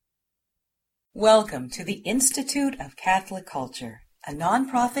Welcome to the Institute of Catholic Culture, a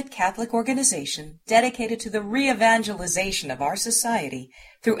nonprofit Catholic organization dedicated to the re-evangelization of our society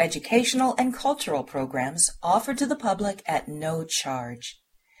through educational and cultural programs offered to the public at no charge.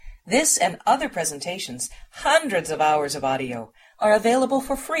 This and other presentations, hundreds of hours of audio, are available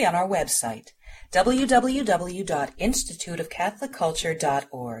for free on our website,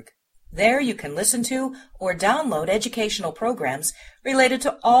 www.instituteofcatholicculture.org. There you can listen to or download educational programs related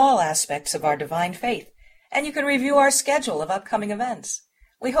to all aspects of our divine faith, and you can review our schedule of upcoming events.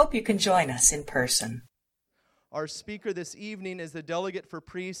 We hope you can join us in person. Our speaker this evening is the delegate for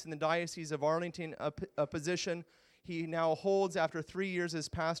priests in the Diocese of Arlington, a position he now holds after 3 years as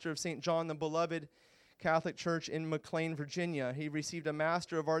pastor of St. John the Beloved Catholic Church in McLean, Virginia. He received a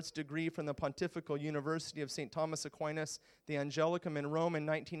Master of Arts degree from the Pontifical University of St. Thomas Aquinas, the Angelicum in Rome in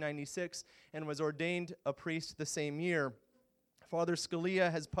 1996, and was ordained a priest the same year. Father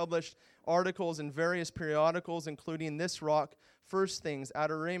Scalia has published articles in various periodicals, including This Rock, First Things,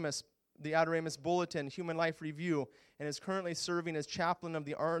 Adoramus, the Adoramus Bulletin, Human Life Review, and is currently serving as chaplain of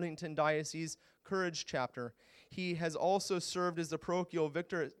the Arlington Diocese Courage Chapter. He has also served as the parochial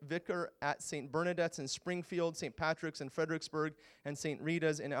vicar at St. Bernadette's in Springfield, St. Patrick's in Fredericksburg, and St.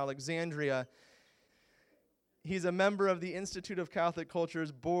 Rita's in Alexandria. He's a member of the Institute of Catholic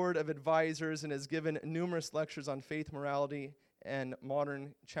Culture's Board of Advisors and has given numerous lectures on faith, morality, and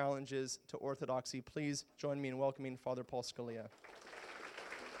modern challenges to orthodoxy. Please join me in welcoming Father Paul Scalia.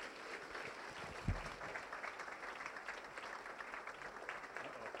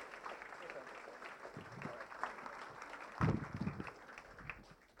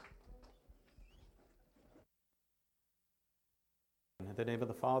 In the name of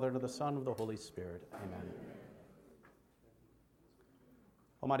the Father, and of the Son, and of the Holy Spirit. Amen.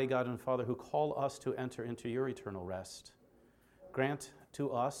 Almighty God and Father, who call us to enter into your eternal rest, grant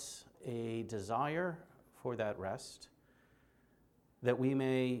to us a desire for that rest, that we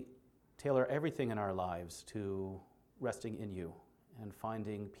may tailor everything in our lives to resting in you and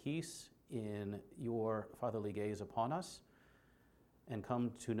finding peace in your fatherly gaze upon us, and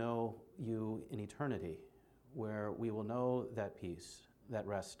come to know you in eternity, where we will know that peace, that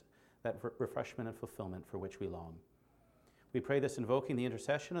rest, that refreshment and fulfillment for which we long. We pray this invoking the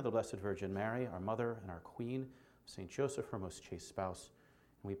intercession of the Blessed Virgin Mary, our Mother and our Queen, St. Joseph, her most chaste spouse.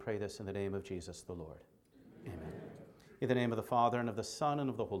 And we pray this in the name of Jesus the Lord. Amen. In the name of the Father, and of the Son, and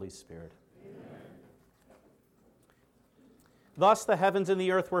of the Holy Spirit. Amen. Thus the heavens and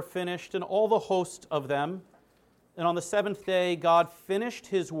the earth were finished, and all the host of them. And on the seventh day God finished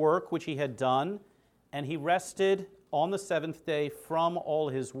his work which he had done, and he rested on the seventh day from all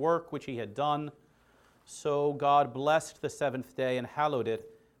his work which he had done. So God blessed the seventh day and hallowed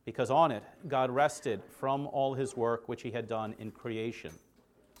it, because on it God rested from all his work which he had done in creation.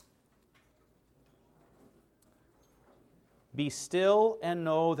 Be still and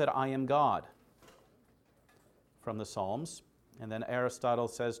know that I am God, from the Psalms. And then Aristotle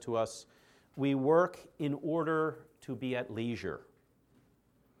says to us, we work in order to be at leisure.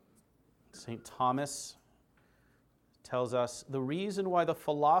 St. Thomas tells us the reason why the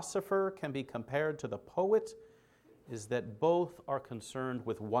philosopher can be compared to the poet is that both are concerned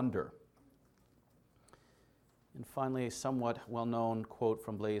with wonder. And finally, a somewhat well-known quote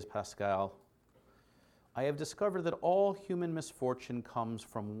from Blaise Pascal: I have discovered that all human misfortune comes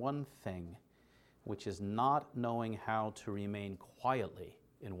from one thing, which is not knowing how to remain quietly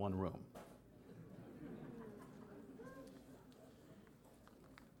in one room.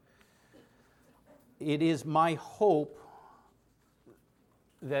 It is my hope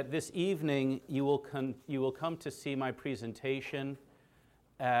that this evening you will come to see my presentation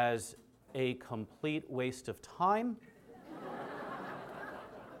as a complete waste of time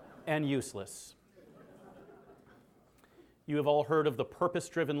and useless. You have all heard of the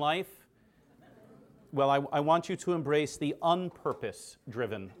purpose-driven life. Well, I want you to embrace the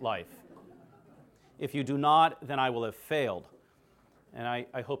unpurpose-driven life. If you do not, then I will have failed. And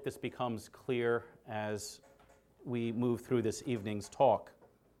I hope this becomes clear as we move through this evening's talk.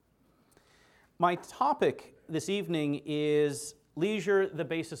 My topic this evening is Leisure, the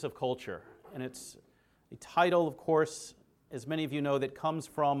Basis of Culture. And it's a title, of course, as many of you know, that comes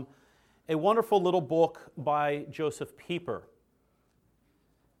from a wonderful little book by Joseph Pieper.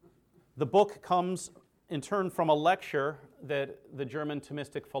 The book comes in turn from a lecture that the German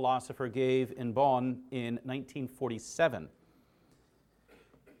Thomistic philosopher gave in Bonn in 1947.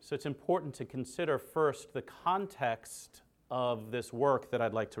 So it's important to consider first the context of this work that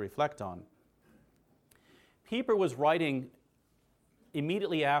I'd like to reflect on. Pieper was writing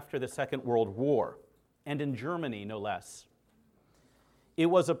immediately after the Second World War, and in Germany, no less. It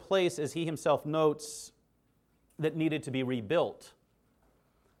was a place, as he himself notes, that needed to be rebuilt.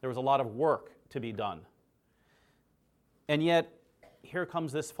 There was a lot of work to be done. And yet, here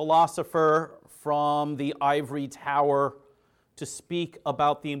comes this philosopher from the ivory tower to speak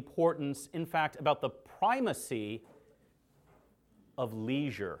about the importance, in fact, about the primacy of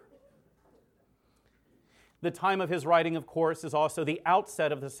leisure. The time of his writing, of course, is also the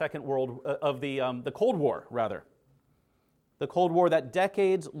outset of the Cold War, rather. The Cold War, that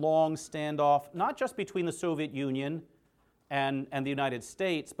decades-long standoff, not just between the Soviet Union and the United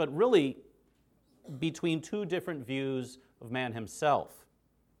States, but really between two different views of man himself.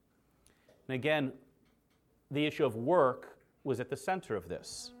 And again, the issue of work was at the center of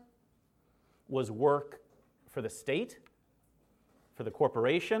this. Was work for the state, for the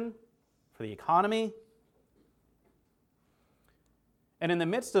corporation, for the economy? And in the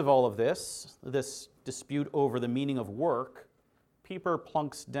midst of all of this dispute over the meaning of work, Pieper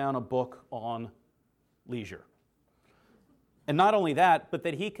plunks down a book on leisure. And not only that, but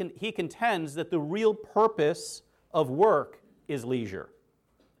that he contends that the real purpose of work is leisure.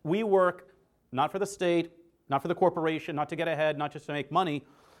 We work not for the state, not for the corporation, not to get ahead, not just to make money,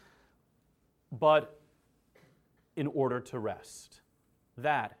 but in order to rest.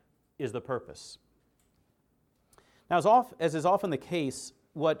 That is the purpose. Now, as is often the case,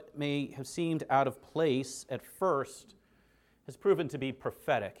 what may have seemed out of place at first has proven to be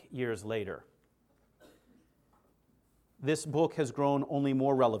prophetic years later. This book has grown only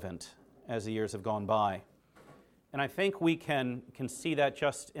more relevant as the years have gone by. And I think we can see that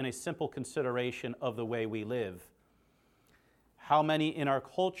just in a simple consideration of the way we live. How many in our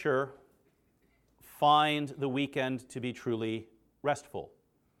culture find the weekend to be truly restful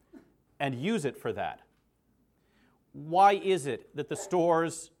and use it for that? Why is it that the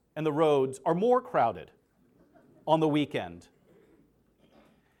stores and the roads are more crowded on the weekend?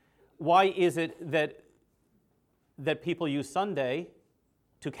 Why is it that people use Sunday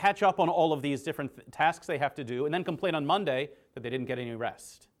to catch up on all of these different tasks they have to do and then complain on Monday that they didn't get any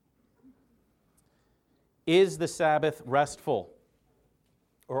rest? Is the Sabbath restful?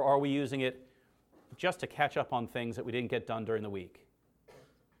 Or are we using it just to catch up on things that we didn't get done during the week?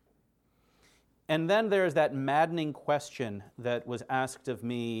 And then there's that maddening question that was asked of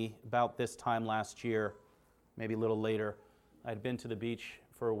me about this time last year, maybe a little later. I'd been to the beach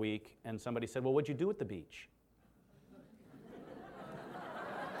for a week, and somebody said, "Well, what'd you do at the beach?"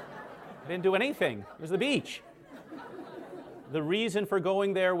 I didn't do anything. It was the beach. The reason for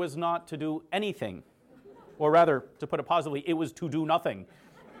going there was not to do anything. Or rather, to put it positively, it was to do nothing.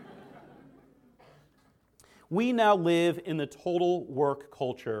 We now live in the total work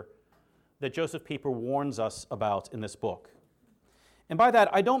culture that Joseph Pieper warns us about in this book. And by that,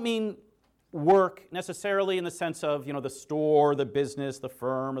 I don't mean work necessarily in the sense of, the store, the business, the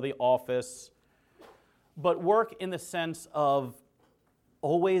firm, or the office, but work in the sense of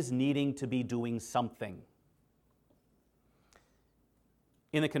always needing to be doing something.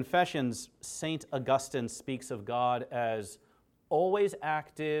 In the Confessions, St. Augustine speaks of God as always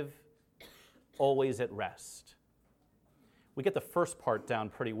active, always at rest. We get the first part down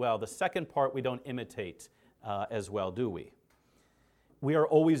pretty well. The second part we don't imitate as well, do we? We are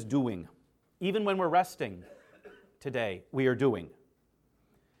always doing. Even when we're resting today, we are doing.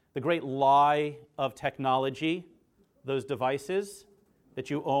 The great lie of technology, those devices that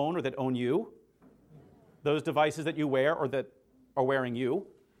you own or that own you, those devices that you wear or that are wearing you,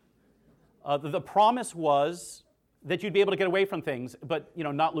 the promise was that you'd be able to get away from things, but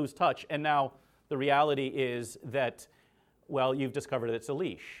not lose touch. And now the reality is that, you've discovered that it's a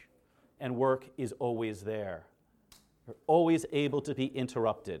leash, and work is always there. You're always able to be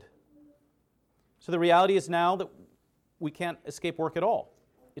interrupted. So the reality is now that we can't escape work at all.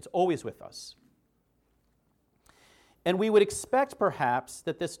 It's always with us. And we would expect, perhaps,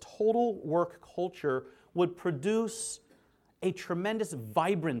 that this total work culture would produce a tremendous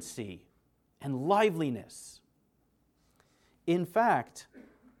vibrancy and liveliness. In fact,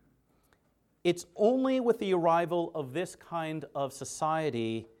 it's only with the arrival of this kind of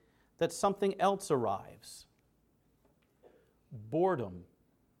society that something else arrives. Boredom.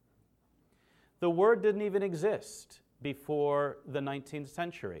 The word didn't even exist before the 19th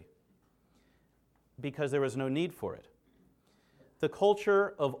century because there was no need for it. The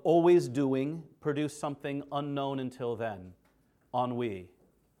culture of always doing produced something unknown until then: ennui,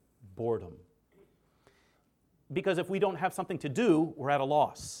 boredom. Because if we don't have something to do, we're at a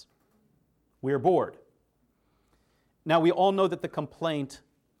loss. We are bored. Now, we all know that the complaint,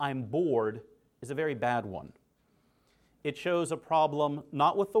 "I'm bored," is a very bad one. It shows a problem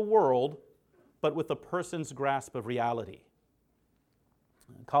not with the world, but with the person's grasp of reality.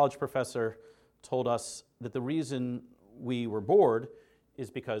 A college professor told us that the reason we were bored is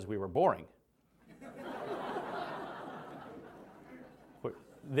because we were boring.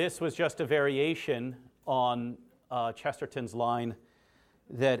 This was just a variation on Chesterton's line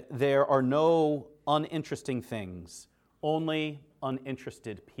that there are no uninteresting things, only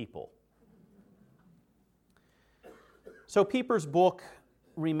uninterested people. So Pieper's book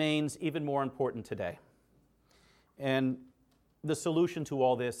remains even more important today. And the solution to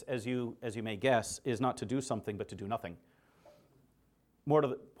all this, as you may guess, is not to do something, but to do nothing. More to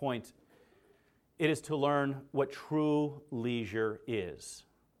the point, it is to learn what true leisure is.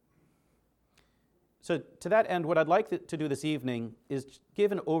 So to that end, what I'd like to do this evening is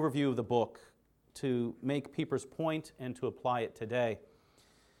give an overview of the book to make Pieper's point and to apply it today.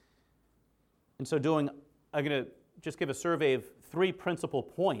 In so doing, I'm going to just give a survey of 3 principal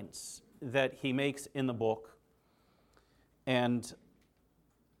points that he makes in the book. And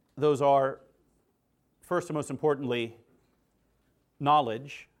those are, first and most importantly,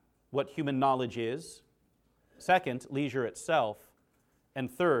 knowledge, what human knowledge is. Second, leisure itself. And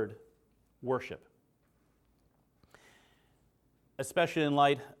third, worship. Especially in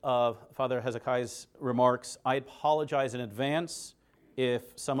light of Father Hezekiah's remarks, I apologize in advance if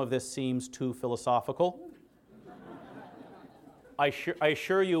some of this seems too philosophical. I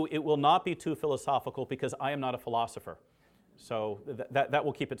assure you it will not be too philosophical because I am not a philosopher. So that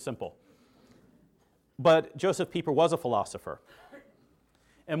will keep it simple. But Joseph Pieper was a philosopher.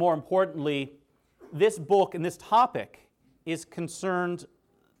 And more importantly, this book and this topic is concerned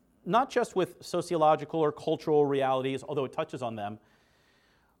not just with sociological or cultural realities, although it touches on them,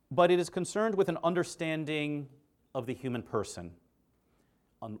 but it is concerned with an understanding of the human person,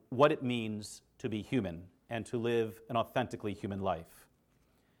 on what it means to be human and to live an authentically human life.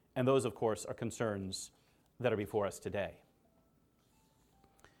 And those, of course, are concerns that are before us today.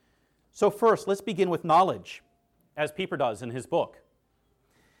 So first, let's begin with knowledge, as Pieper does in his book,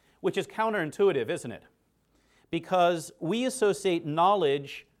 which is counterintuitive, isn't it? Because we associate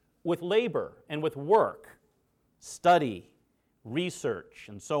knowledge with labor and with work, study, research,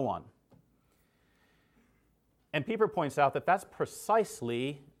 and so on. And Pieper points out that that's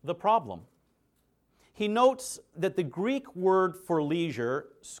precisely the problem. He notes that the Greek word for leisure,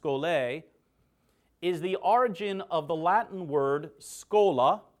 scholae, is the origin of the Latin word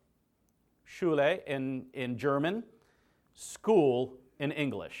schola, Schule in German, school in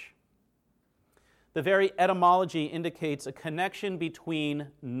English. The very etymology indicates a connection between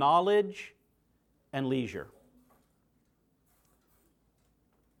knowledge and leisure.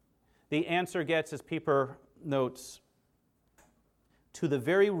 The answer gets, as Pieper notes, to the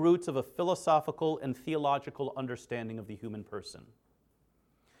very roots of a philosophical and theological understanding of the human person.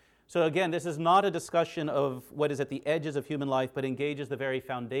 So again, this is not a discussion of what is at the edges of human life, but engages the very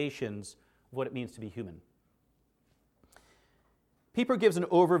foundations of what it means to be human. Pieper gives an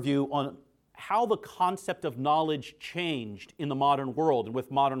overview on how the concept of knowledge changed in the modern world and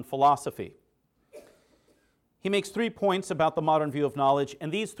with modern philosophy. He makes 3 points about the modern view of knowledge,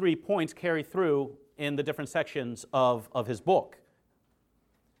 and these 3 points carry through in the different sections of his book.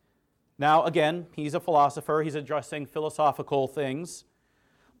 Now, again, he's a philosopher. He's addressing philosophical things,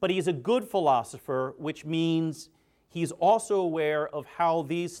 but he's a good philosopher, which means he's also aware of how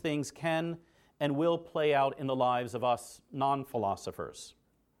these things can and will play out in the lives of us non-philosophers.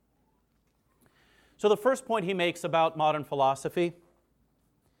 So the first point he makes about modern philosophy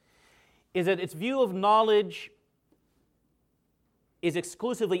is that its view of knowledge is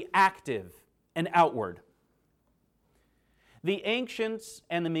exclusively active and outward. The ancients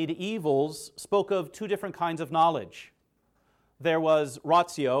and the medievals spoke of 2 different kinds of knowledge. There was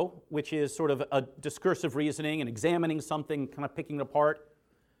ratio, which is sort of a discursive reasoning and examining something, kind of picking it apart.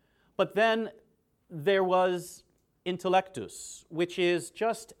 But then there was intellectus, which is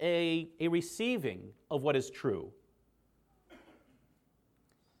just a receiving of what is true.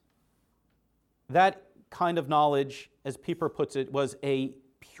 That kind of knowledge, as Pieper puts it, was a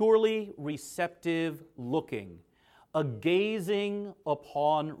purely receptive looking, a gazing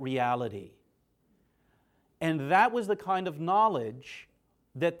upon reality. And that was the kind of knowledge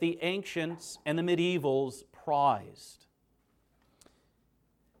that the ancients and the medievals prized.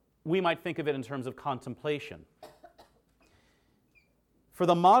 We might think of it in terms of contemplation. For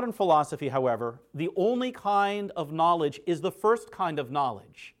the modern philosophy, however, the only kind of knowledge is the first kind of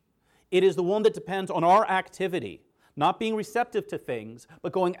knowledge. It is the one that depends on our activity, not being receptive to things,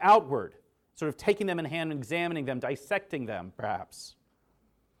 but going outward, sort of taking them in hand and examining them, dissecting them, perhaps.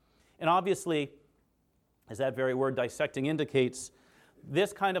 And obviously, as that very word dissecting indicates,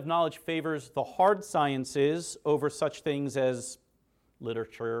 this kind of knowledge favors the hard sciences over such things as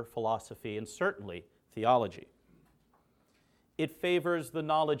literature, philosophy, and certainly theology. It favors the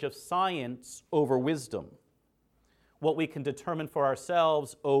knowledge of science over wisdom, what we can determine for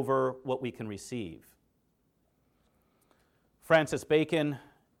ourselves over what we can receive. Francis Bacon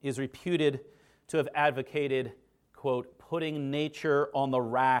is reputed to have advocated, quote, putting nature on the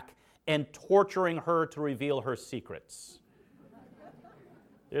rack and torturing her to reveal her secrets.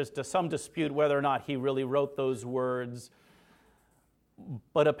 There's some dispute whether or not he really wrote those words,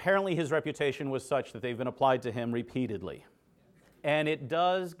 but apparently his reputation was such that they've been applied to him repeatedly. And it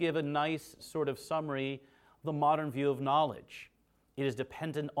does give a nice sort of summary of the modern view of knowledge. It is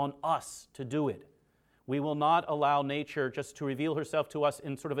dependent on us to do it. We will not allow nature just to reveal herself to us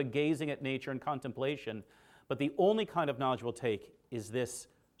in sort of a gazing at nature and contemplation, but the only kind of knowledge we'll take is this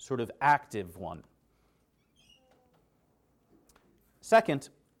sort of active one. Second,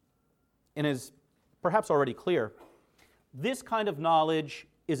 and is perhaps already clear, this kind of knowledge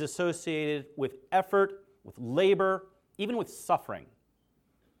is associated with effort, with labor, even with suffering.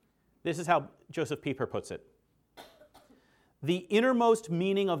 This is how Joseph Pieper puts it. The innermost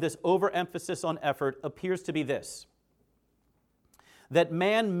meaning of this overemphasis on effort appears to be this: that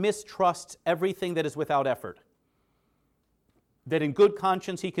man mistrusts everything that is without effort. That in good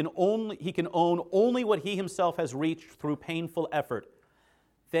conscience he can own only what he himself has reached through painful effort.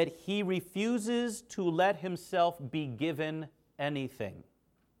 That he refuses to let himself be given anything.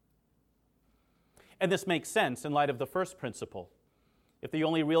 And this makes sense in light of the first principle. If the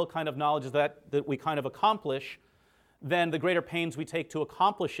only real kind of knowledge is that we kind of accomplish, then the greater pains we take to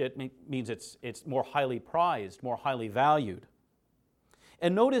accomplish it means it's more highly prized, more highly valued.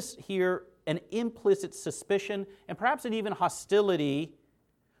 And notice here an implicit suspicion and perhaps an even hostility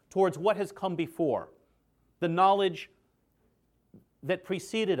towards what has come before, the knowledge that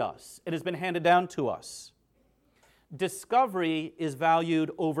preceded us and has been handed down to us. Discovery is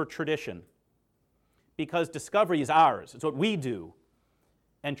valued over tradition because discovery is ours. It's what we do.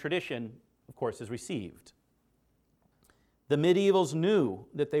 And tradition, of course, is received. The medievals knew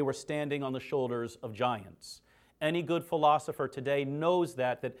that they were standing on the shoulders of giants. Any good philosopher today knows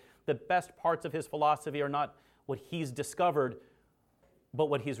that the best parts of his philosophy are not what he's discovered, but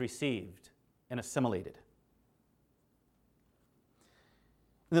what he's received and assimilated.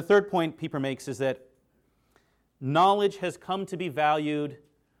 And the third point Pieper makes is that knowledge has come to be valued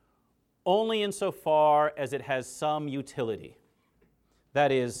only insofar as it has some utility. That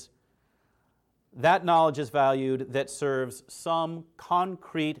is, that knowledge is valued that serves some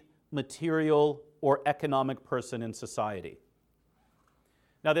concrete material or economic person in society.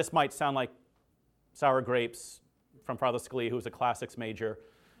 Now, this might sound like sour grapes from Father Scalia, who was a classics major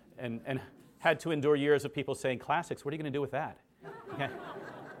and had to endure years of people saying, classics, what are you going to do with that? Okay.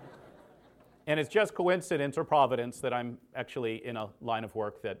 And it's just coincidence or providence that I'm actually in a line of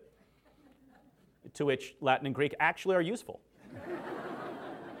work to which Latin and Greek actually are useful.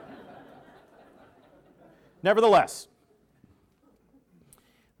 Nevertheless,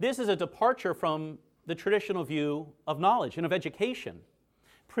 this is a departure from the traditional view of knowledge and of education.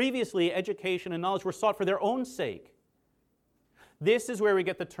 Previously, education and knowledge were sought for their own sake. This is where we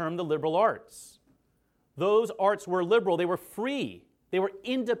get the term the liberal arts. Those arts were liberal, they were free, they were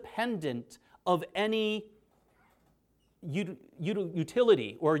independent of any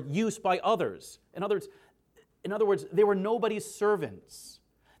utility or use by others. In other words, they were nobody's servants.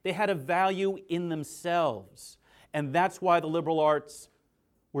 They had a value in themselves. And that's why the liberal arts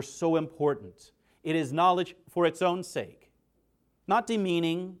were so important. It is knowledge for its own sake, not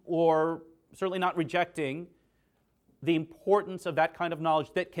demeaning or certainly not rejecting the importance of that kind of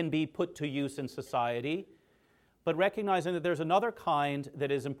knowledge that can be put to use in society, but recognizing that there's another kind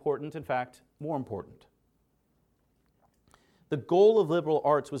that is important, in fact, more important. The goal of liberal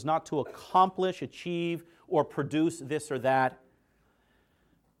arts was not to accomplish, achieve, or produce this or that.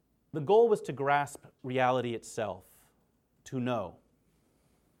 The goal was to grasp reality itself, to know.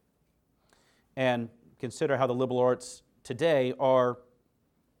 And consider how the liberal arts today are,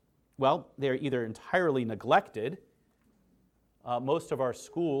 well, they're either entirely neglected. Most of our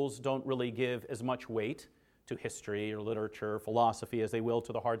schools don't really give as much weight to history or literature or philosophy as they will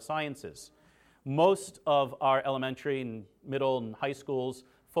to the hard sciences. Most of our elementary and middle and high schools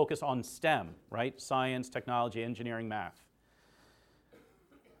focus on STEM, right? Science, technology, engineering, math.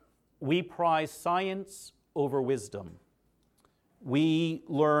 We prize science over wisdom. We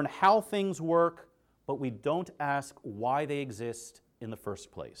learn how things work, but we don't ask why they exist in the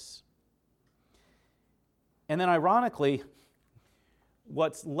first place. And then ironically,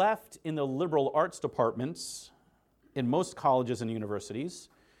 what's left in the liberal arts departments in most colleges and universities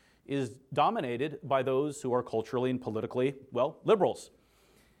is dominated by those who are culturally and politically, well, liberals,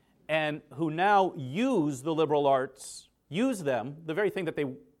 and who now use the liberal arts, use them, the very thing that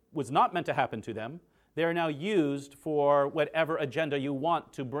was not meant to happen to them, they are now used for whatever agenda you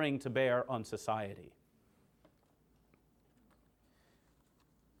want to bring to bear on society.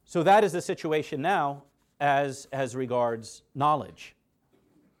 So that is the situation now as regards knowledge.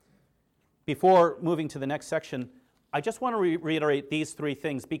 Before moving to the next section, I just want to reiterate these three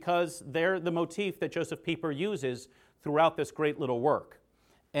things because they're the motif that Joseph Pieper uses throughout this great little work.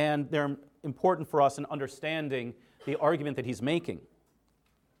 And they're important for us in understanding the argument that he's making.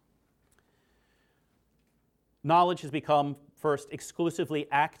 Knowledge has become, first, exclusively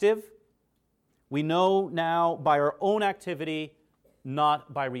active. We know now by our own activity,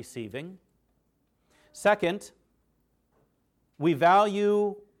 not by receiving. Second, we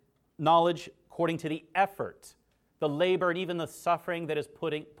value knowledge according to the effort, the labor, and even the suffering that is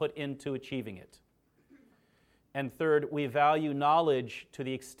put into achieving it. And third, we value knowledge to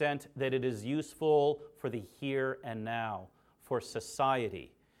the extent that it is useful for the here and now, for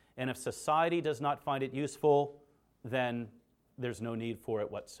society. And if society does not find it useful, then there's no need for it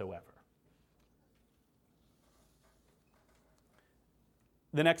whatsoever.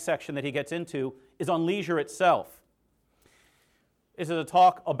 The next section that he gets into is on leisure itself. This is a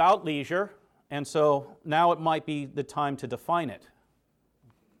talk about leisure, and so now it might be the time to define it.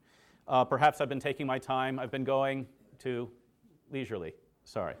 Perhaps I've been taking my time. I've been going too leisurely.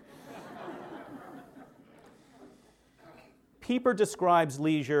 Sorry. Pieper describes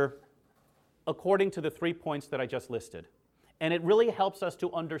leisure according to the 3 points that I just listed. And it really helps us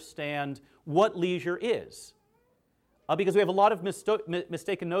to understand what leisure is. Because we have a lot of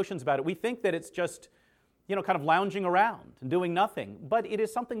mistaken notions about it. We think that it's just, kind of lounging around and doing nothing. But it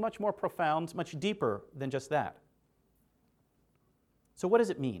is something much more profound, much deeper than just that. So what does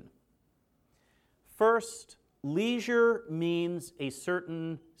it mean? First, leisure means a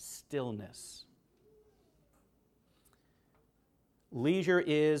certain stillness. Leisure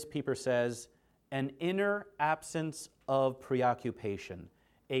is, Pieper says, an inner absence of preoccupation,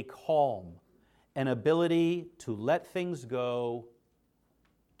 a calm, an ability to let things go,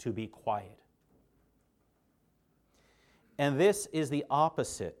 to be quiet. And this is the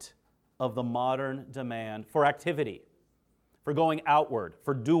opposite of the modern demand for activity, for going outward,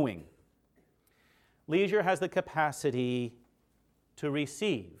 for doing. Leisure has the capacity to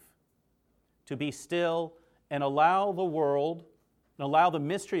receive, to be still, and allow the world, and allow the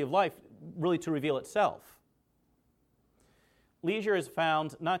mystery of life really to reveal itself. Leisure is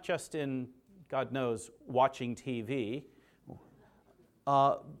found not just in, God knows, watching TV,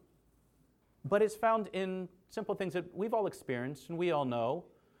 but it's found in simple things that we've all experienced and we all know.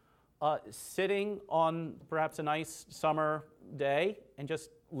 Sitting on perhaps a nice summer day and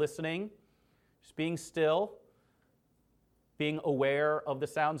just listening, just being still, being aware of the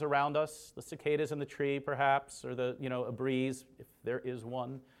sounds around us, the cicadas in the tree perhaps, or a breeze, if there is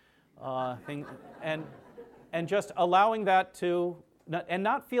one, thing, and just allowing that to, and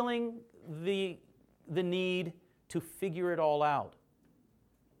not feeling the need to figure it all out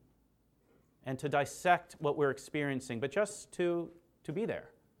and to dissect what we're experiencing, but just to be there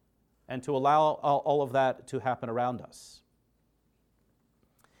and to allow all of that to happen around us.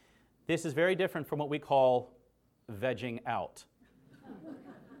 This is very different from what we call vegging out.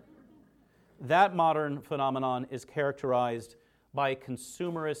 That modern phenomenon is characterized by a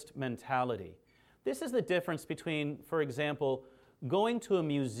consumerist mentality. This is the difference between, for example, going to a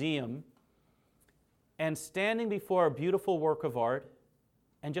museum and standing before a beautiful work of art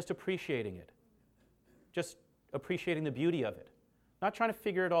and just appreciating it. Just appreciating the beauty of it. Not trying to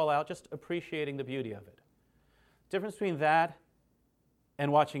figure it all out, just appreciating the beauty of it. Difference between that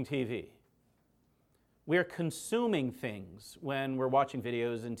and watching TV. We are consuming things when we're watching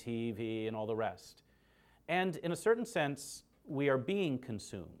videos and TV and all the rest. And in a certain sense, we are being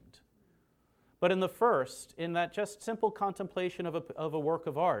consumed. But in the first, in that just simple contemplation of a work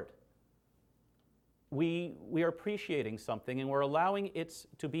of art, we are appreciating something and we're allowing it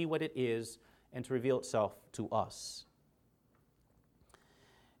to be what it is and to reveal itself to us.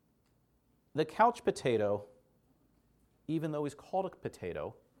 The couch potato, even though he's called a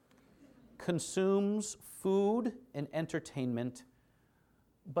potato, consumes food and entertainment,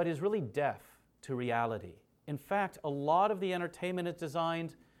 but is really deaf to reality. In fact, a lot of the entertainment is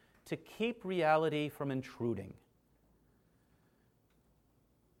designed to keep reality from intruding.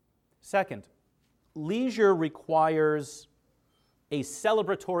 Second, leisure requires a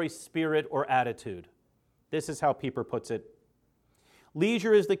celebratory spirit or attitude. This is how Pieper puts it.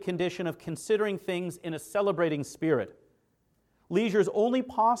 Leisure is the condition of considering things in a celebrating spirit. Leisure is only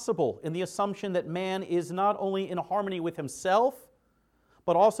possible in the assumption that man is not only in harmony with himself,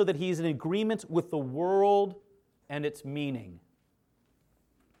 but also that he is in agreement with the world and its meaning.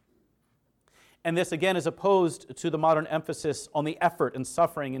 And this, again, is opposed to the modern emphasis on the effort and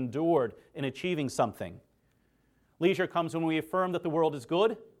suffering endured in achieving something. Leisure comes when we affirm that the world is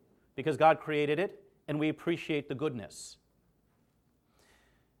good because God created it, and we appreciate the goodness.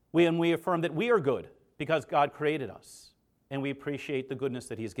 When we affirm that we are good because God created us, and we appreciate the goodness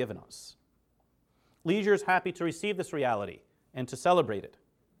that He's given us. Leisure is happy to receive this reality and to celebrate it.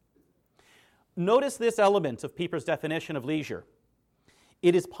 Notice this element of Pieper's definition of leisure.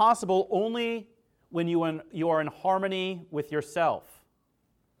 It is possible only when you are in harmony with yourself.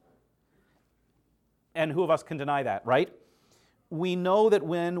 And who of us can deny that, right? We know that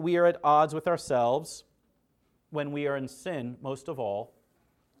when we are at odds with ourselves, when we are in sin, most of all,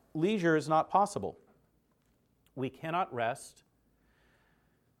 leisure is not possible. We cannot rest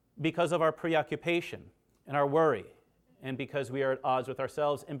because of our preoccupation and our worry, and because we are at odds with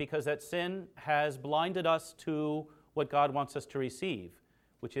ourselves, and because that sin has blinded us to what God wants us to receive,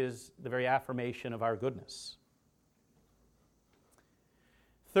 which is the very affirmation of our goodness.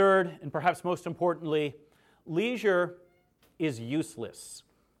 Third, and perhaps most importantly, leisure is useless.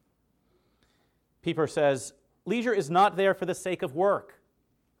 Pieper says, leisure is not there for the sake of work.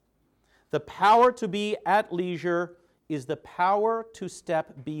 The power to be at leisure is the power to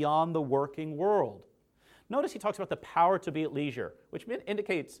step beyond the working world. Notice he talks about the power to be at leisure, which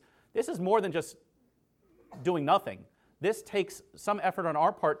indicates this is more than just doing nothing. This takes some effort on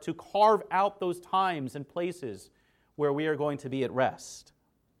our part to carve out those times and places where we are going to be at rest.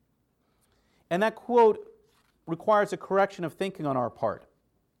 And that quote requires a correction of thinking on our part.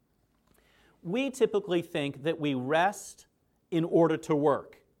 We typically think that we rest in order to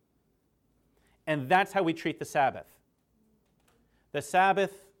work. And that's how we treat the Sabbath. The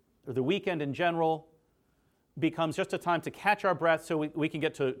Sabbath, or the weekend in general, becomes just a time to catch our breath so we can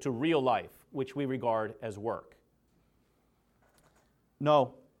get to real life, which we regard as work.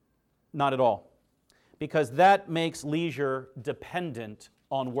 No, not at all. Because that makes leisure dependent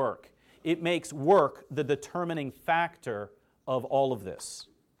on work. It makes work the determining factor of all of this.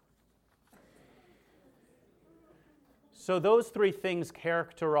 So those three things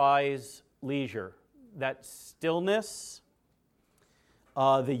characterize leisure. That stillness,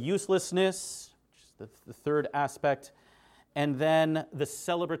 the uselessness, which is the third aspect, and then the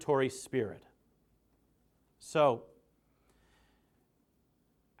celebratory spirit. So,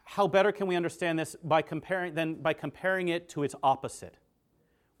 how better can we understand this by comparing it to its opposite,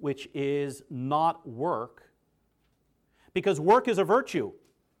 which is not work, because work is a virtue,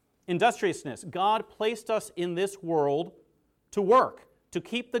 industriousness. God placed us in this world to work, to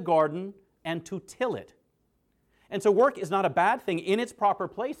keep the garden and to till it. And so work is not a bad thing. In its proper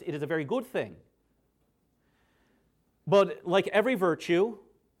place, it is a very good thing. But like every virtue,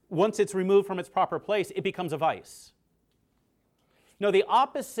 once it's removed from its proper place, it becomes a vice. No, the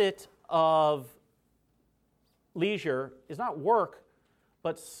opposite of leisure is not work,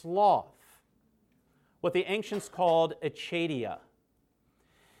 but sloth, what the ancients called acedia.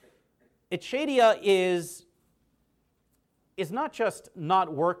 Acedia is not just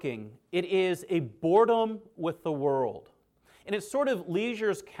not working, it is a boredom with the world. And it's sort of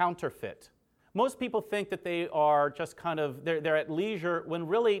leisure's counterfeit. Most people think that they are just they're at leisure when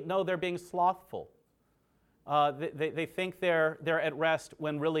really, no, they're being slothful. They think they're at rest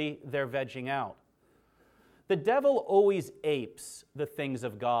when really they're vegging out. The devil always apes the things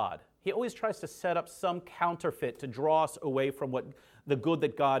of God. He always tries to set up some counterfeit to draw us away from the good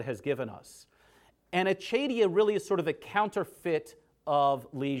that God has given us. And acedia really is sort of the counterfeit of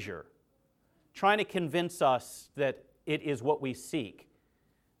leisure, trying to convince us that it is what we seek,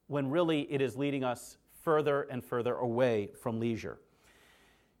 when really it is leading us further and further away from leisure.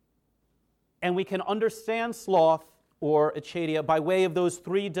 And we can understand sloth or acedia by way of those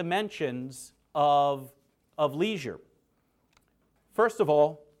three dimensions of leisure. First of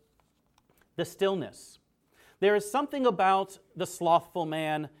all, the stillness. There is something about the slothful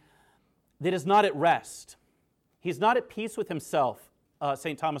man that is not at rest. He's not at peace with himself,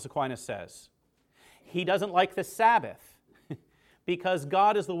 St. Thomas Aquinas says. He doesn't like the Sabbath because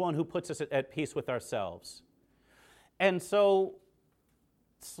God is the one who puts us at peace with ourselves. And so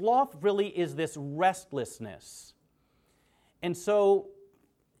sloth really is this restlessness. And so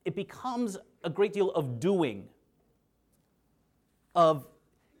it becomes a great deal of doing, of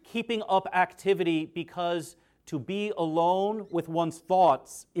keeping up activity, because to be alone with one's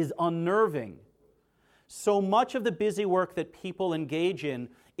thoughts is unnerving. So much of the busy work that people engage in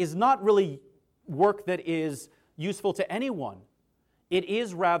is not really work that is useful to anyone. It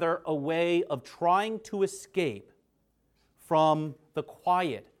is rather a way of trying to escape from the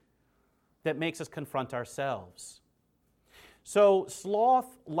quiet that makes us confront ourselves. So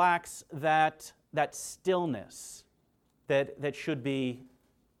sloth lacks that stillness that should be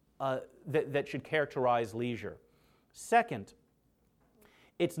that should characterize leisure. Second,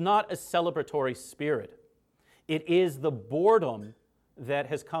 it's not a celebratory spirit. It is the boredom that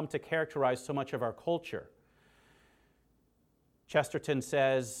has come to characterize so much of our culture. Chesterton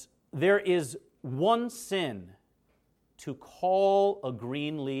says, "There is one sin to call a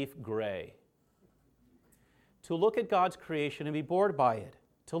green leaf gray." To look at God's creation and be bored by it.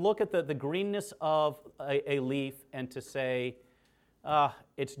 To look at the greenness of a leaf and to say,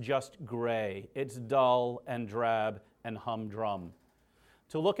 it's just gray. It's dull and drab and humdrum.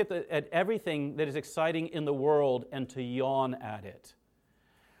 To look at everything that is exciting in the world and to yawn at it.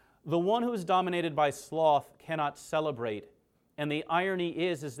 The one who is dominated by sloth cannot celebrate. And the irony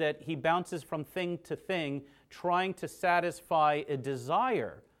is that he bounces from thing to thing, trying to satisfy a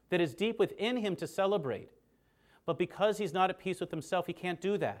desire that is deep within him to celebrate. But because he's not at peace with himself, he can't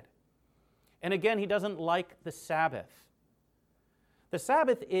do that. And again, he doesn't like the Sabbath. The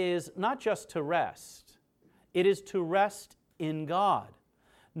Sabbath is not just to rest. It is to rest in God.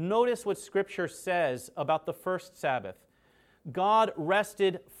 Notice what Scripture says about the first Sabbath. God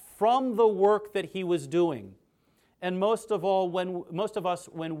rested from the work that he was doing. And most of us,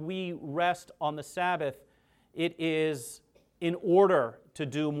 when we rest on the Sabbath, it is in order to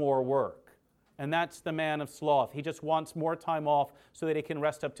do more work. And that's the man of sloth. He just wants more time off so that he can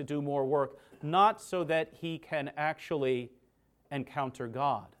rest up to do more work, not so that he can actually encounter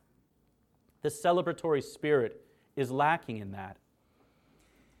God. The celebratory spirit is lacking in that.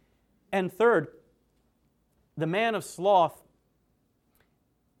 And third, the man of sloth,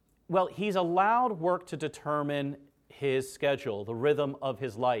 well, he's allowed work to determine his schedule, the rhythm of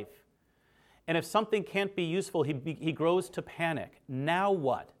his life. And if something can't be useful, he grows to panic. Now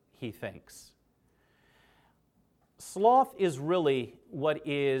what, he thinks. Sloth is really what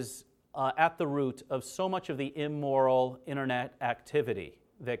is at the root of so much of the immoral internet activity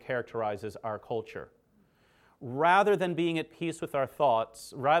that characterizes our culture. Rather than being at peace with our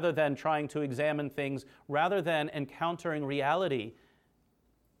thoughts, rather than trying to examine things, rather than encountering reality,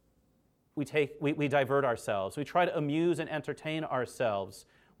 we divert ourselves. We try to amuse and entertain ourselves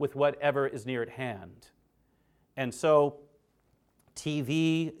with whatever is near at hand. And so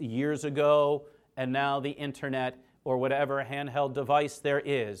TV years ago, and now the internet, or whatever handheld device there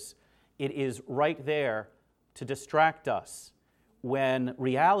is, it is right there to distract us when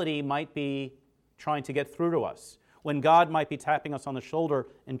reality might be trying to get through to us, when God might be tapping us on the shoulder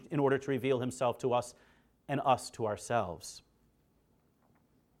in order to reveal himself to us and us to ourselves.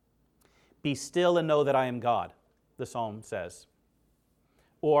 Be still and know that I am God, the psalm says.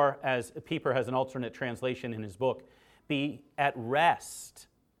 Or, as Pieper has an alternate translation in his book, be at rest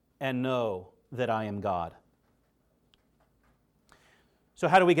and know that I am God. So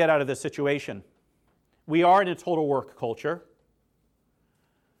how do we get out of this situation? We are in a total work culture.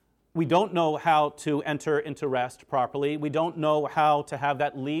 We don't know how to enter into rest properly. We don't know how to have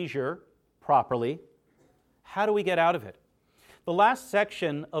that leisure properly. How do we get out of it? The last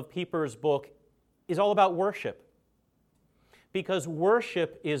section of Pieper's book is all about worship. Because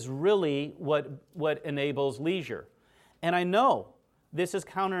worship is really what enables leisure. And I know this is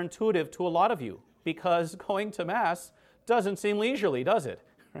counterintuitive to a lot of you, because going to Mass doesn't seem leisurely, does it?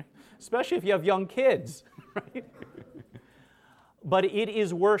 Right? Especially if you have young kids. Right? But it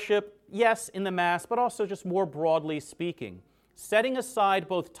is worship, yes, in the Mass, but also just more broadly speaking. Setting aside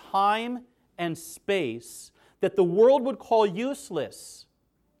both time and space that the world would call useless.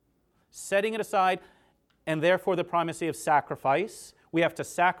 Setting it aside, and therefore the primacy of sacrifice. We have to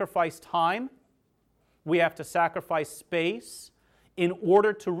sacrifice time. We have to sacrifice space in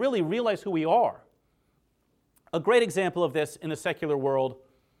order to really realize who we are. A great example of this in the secular world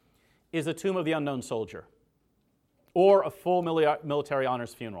is the Tomb of the Unknown Soldier, or a full military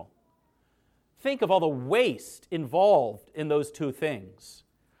honors funeral. Think of all the waste involved in those two things.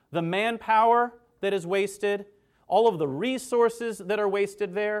 The manpower that is wasted, all of the resources that are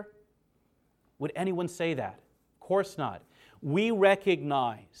wasted there. Would anyone say that? Of course not. We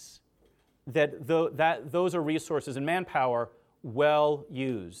recognize that those are resources and manpower well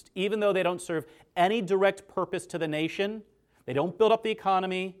used. Even though they don't serve any direct purpose to the nation, they don't build up the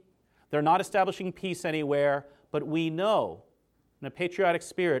economy, they're not establishing peace anywhere, but we know in a patriotic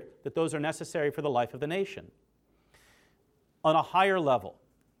spirit that those are necessary for the life of the nation. On a higher level,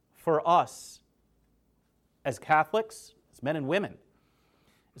 for us as Catholics, as men and women,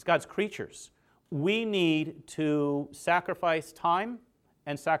 as God's creatures, we need to sacrifice time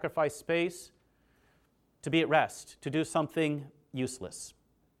and sacrifice space to be at rest, to do something useless.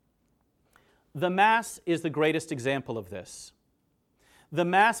 The Mass is the greatest example of this. The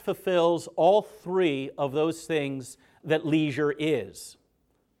Mass fulfills all three of those things that leisure is.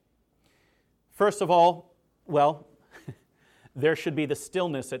 First of all, well, there should be the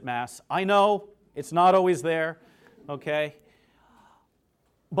stillness at Mass. I know it's not always there, okay?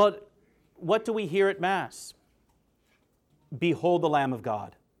 But what do we hear at Mass? Behold the Lamb of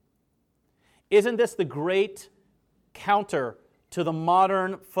God. Isn't this the great counter to the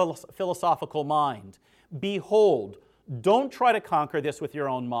modern philosophical mind? Behold, don't try to conquer this with your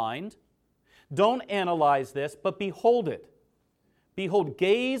own mind. Don't analyze this, but behold it. Behold,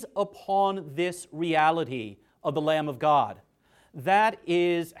 gaze upon this reality of the Lamb of God. That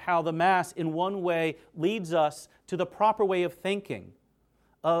is how the Mass, in one way, leads us to the proper way of thinking,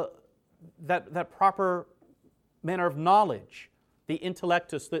 that proper manner of knowledge, the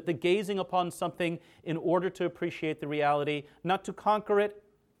intellectus, the gazing upon something in order to appreciate the reality, not to conquer it,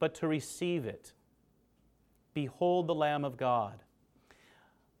 but to receive it. Behold the Lamb of God.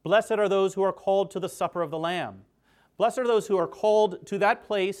 Blessed are those who are called to the supper of the Lamb. Blessed are those who are called to that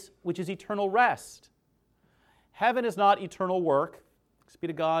place which is eternal rest. Heaven is not eternal work. Thanks be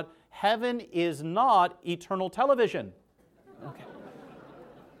to God. Heaven is not eternal television. Okay.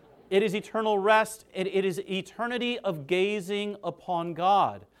 It is eternal rest. It is eternity of gazing upon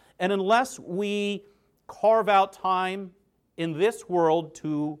God. And unless we carve out time in this world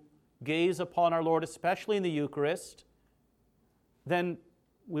to gaze upon our Lord, especially in the Eucharist, then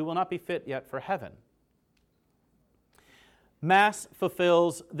we will not be fit yet for heaven. Mass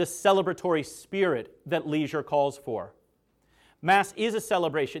fulfills the celebratory spirit that leisure calls for. Mass is a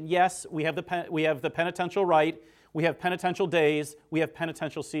celebration. Yes, we have the penitential rite, we have penitential days, we have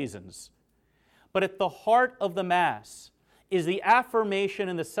penitential seasons. But at the heart of the Mass is the affirmation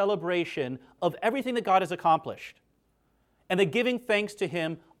and the celebration of everything that God has accomplished, and the giving thanks to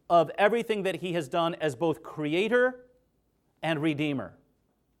Him of everything that He has done as both Creator and Redeemer.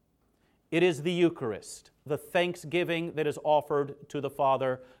 It is the Eucharist, the thanksgiving that is offered to the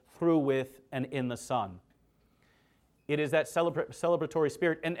Father through, with, and in the Son. It is that celebratory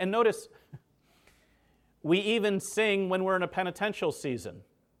spirit. And notice, we even sing when we're in a penitential season,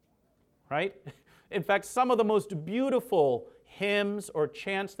 right? In fact, some of the most beautiful hymns or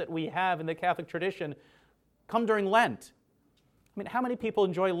chants that we have in the Catholic tradition come during Lent. I mean, how many people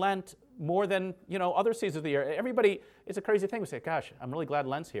enjoy Lent more than, other seasons of the year? Everybody, it's a crazy thing. We say, gosh, I'm really glad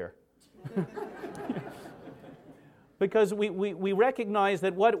Lent's here. Because we recognize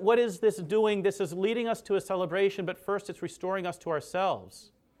that what is this doing? This is leading us to a celebration, but first it's restoring us to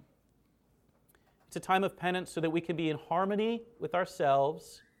ourselves. It's a time of penance so that we can be in harmony with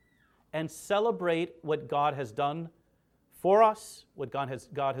ourselves and celebrate what God has done for us, what God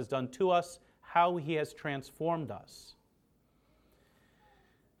has done to us, how He has transformed us.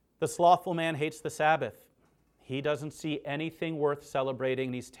 The slothful man hates the Sabbath. He doesn't see anything worth celebrating,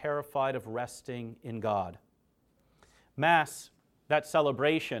 and he's terrified of resting in God. Mass, that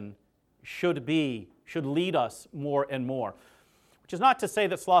celebration, should lead us more and more. Which is not to say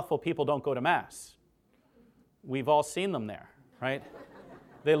that slothful people don't go to Mass. We've all seen them there, right?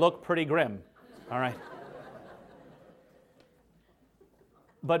 They look pretty grim, all right?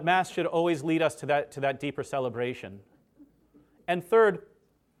 But Mass should always lead us to that deeper celebration. And third,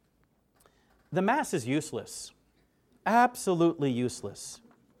 the Mass is useless. Absolutely useless.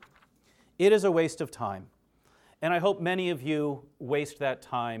 It is a waste of time. And I hope many of you waste that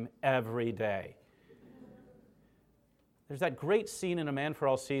time every day. There's that great scene in A Man for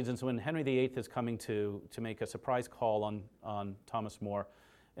All Seasons when Henry VIII is coming to make a surprise call on Thomas More.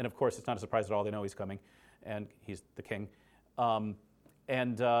 And of course, it's not a surprise at all. They know he's coming, and he's the king.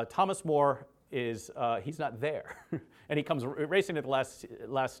 Thomas More he's not there. And he comes racing at the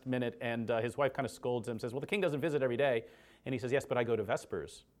last minute, and his wife kind of scolds him, says, well, the king doesn't visit every day. And he says, yes, but I go to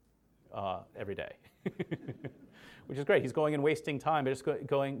Vespers every day. Which is great. He's going and wasting time, but just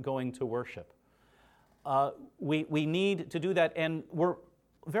going to worship. We need to do that, and we're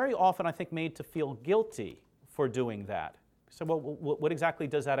very often, I think, made to feel guilty for doing that. So, well, what exactly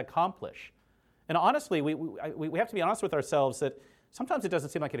does that accomplish? And honestly, we have to be honest with ourselves that sometimes it doesn't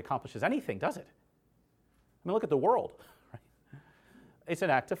seem like it accomplishes anything, does it? I mean, look at the world. Right? It's an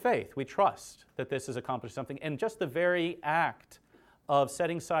act of faith. We trust that this has accomplished something. And just the very act of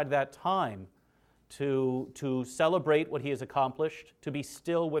setting aside that time to celebrate what He has accomplished, to be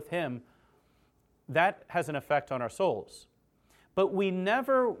still with Him, that has an effect on our souls. But we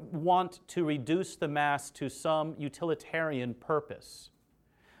never want to reduce the Mass to some utilitarian purpose.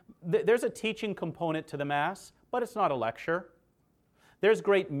 there's a teaching component to the Mass, but it's not a lecture. There's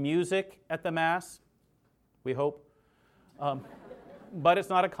great music at the Mass, we hope, but it's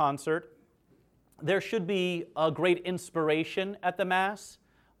not a concert. There should be a great inspiration at the Mass,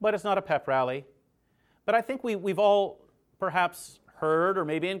 but it's not a pep rally. But I think we've all perhaps heard or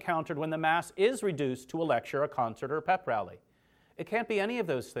maybe encountered when the Mass is reduced to a lecture, a concert, or a pep rally. It can't be any of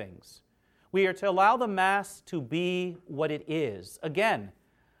those things. We are to allow the Mass to be what it is. Again,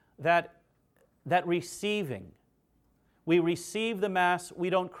 that receiving. We receive the Mass,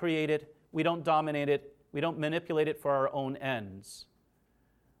 we don't create it, we don't dominate it, we don't manipulate it for our own ends.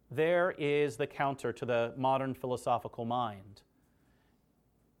 There is the counter to the modern philosophical mind.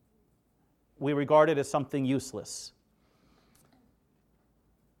 We regard it as something useless.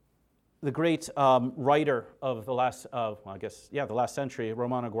 The great writer of the last century,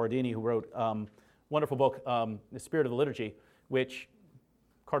 Romano Guardini, who wrote a wonderful book, The Spirit of the Liturgy, which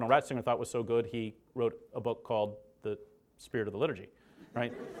Cardinal Ratzinger thought was so good, he wrote a book called The Spirit of the Liturgy,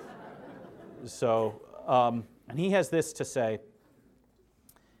 right? So, and he has this to say.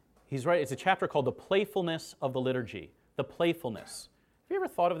 He's right, it's a chapter called The Playfulness of the Liturgy. The playfulness. Have you ever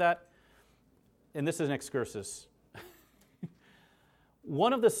thought of that? And this is an excursus.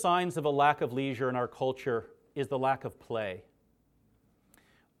 One of the signs of a lack of leisure in our culture is the lack of play.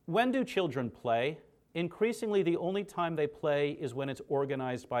 When do children play? Increasingly, the only time they play is when it's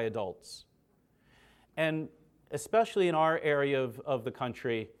organized by adults. And especially in our area of the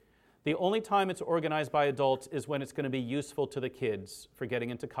country, the only time it's organized by adults is when it's going to be useful to the kids for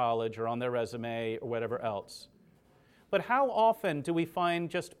getting into college or on their resume or whatever else. But how often do we find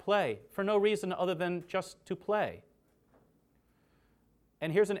just play for no reason other than just to play?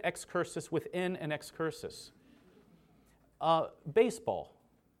 And here's an excursus within an excursus. Baseball.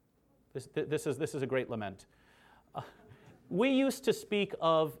 This is a great lament. We used to speak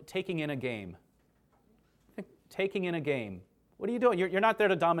of taking in a game. Taking in a game. What are you doing? You're not there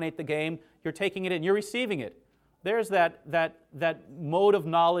to dominate the game. You're taking it in. You're receiving it. There's that mode of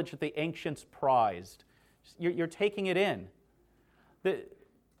knowledge that the ancients prized. You're taking it in.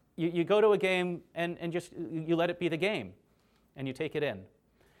 You go to a game and just you let it be the game, and you take it in.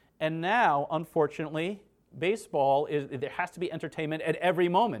 And now, unfortunately, baseball there has to be entertainment at every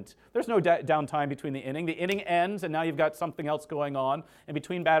moment. There's no downtime between the inning. The inning ends, and now you've got something else going on. And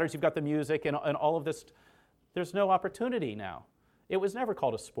between batters, you've got the music and all of this. There's no opportunity now. It was never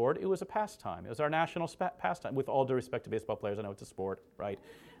called a sport. It was a pastime. It was our national pastime. With all due respect to baseball players, I know it's a sport, right?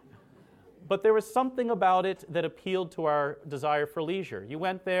 But there was something about it that appealed to our desire for leisure. You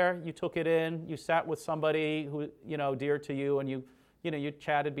went there, you took it in, you sat with somebody who, dear to you, and you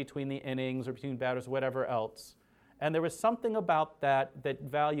chatted between the innings or between batters, whatever else. And there was something about that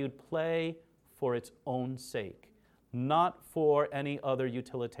valued play for its own sake, not for any other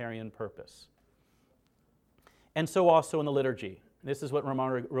utilitarian purpose. And so also in the liturgy. This is what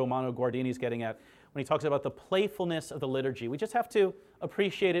Romano Guardini is getting at when he talks about the playfulness of the liturgy. We just have to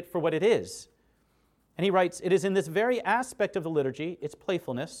appreciate it for what it is. And he writes, "It is in this very aspect of the liturgy, its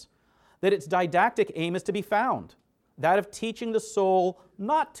playfulness, that its didactic aim is to be found, that of teaching the soul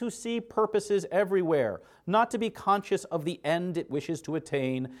not to see purposes everywhere, not to be conscious of the end it wishes to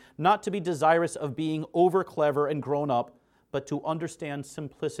attain, not to be desirous of being over clever and grown up, but to understand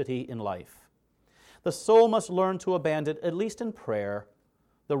simplicity in life. The soul must learn to abandon, at least in prayer,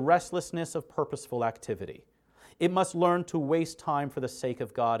 the restlessness of purposeful activity. It must learn to waste time for the sake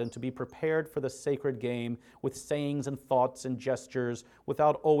of God and to be prepared for the sacred game with sayings and thoughts and gestures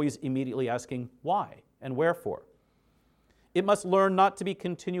without always immediately asking why and wherefore. It must learn not to be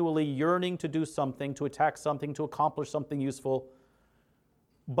continually yearning to do something, to attack something, to accomplish something useful,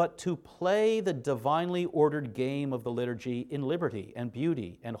 but to play the divinely ordered game of the liturgy in liberty and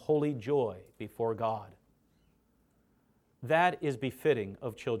beauty and holy joy before God. That is befitting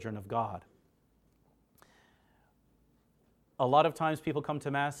of children of God." A lot of times people come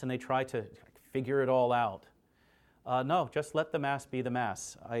to Mass and they try to figure it all out. No, just let the Mass be the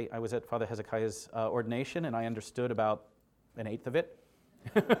Mass. I was at Father Hezekiah's ordination and I understood about an eighth of it.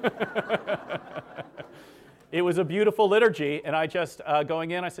 It was a beautiful liturgy, and I just,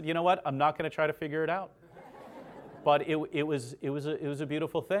 going in, I said, you know what, I'm not going to try to figure it out. But it was a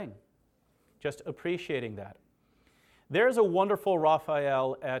beautiful thing, just appreciating that. There's a wonderful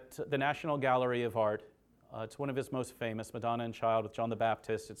Raphael at the National Gallery of Art. It's one of his most famous, Madonna and Child with John the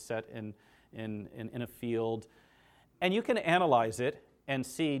Baptist. It's set in a field. And you can analyze it and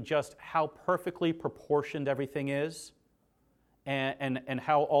see just how perfectly proportioned everything is. And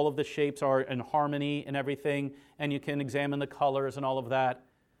how all of the shapes are in harmony and everything, and you can examine the colors and all of that.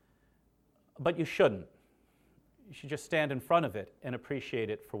 But you shouldn't. You should just stand in front of it and appreciate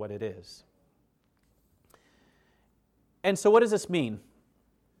it for what it is. And so what does this mean?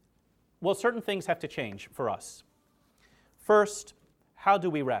 Well, certain things have to change for us. First, how do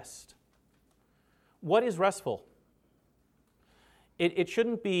we rest? What is restful? It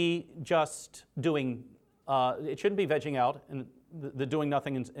shouldn't be just doing, it shouldn't be vegging out and the doing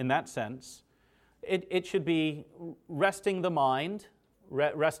nothing in that sense. It should be resting the mind,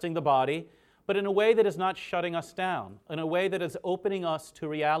 resting the body, but in a way that is not shutting us down, in a way that is opening us to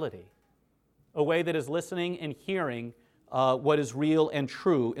reality, a way that is listening and hearing what is real and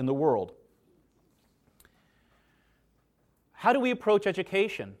true in the world. How do we approach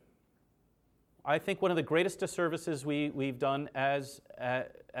education? I think one of the greatest disservices we've done as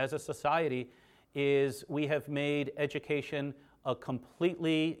a society is we have made education a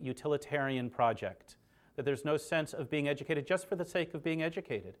completely utilitarian project, that there's no sense of being educated just for the sake of being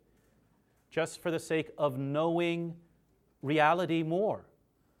educated, just for the sake of knowing reality more.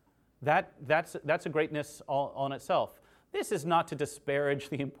 That's a greatness on itself. This is not to disparage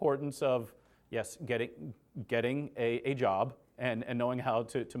the importance of, yes, getting a job and knowing how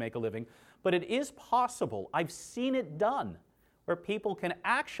to make a living, but it is possible. I've seen it done where people can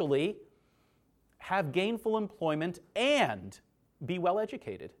actually have gainful employment and be well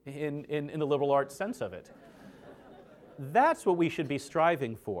educated in the liberal arts sense of it. That's what we should be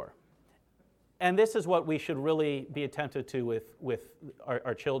striving for. And this is what we should really be attentive to with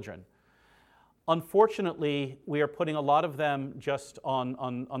our children. Unfortunately, we are putting a lot of them just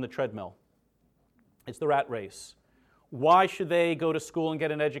on the treadmill. It's the rat race. Why should they go to school and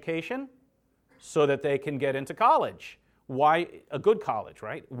get an education? So that they can get into college. Why? A good college,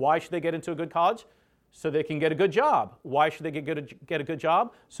 right? Why should they get into a good college? So they can get a good job. Why should they get a good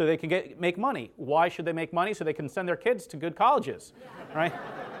job? So they can make money. Why should they make money? So they can send their kids to good colleges, right?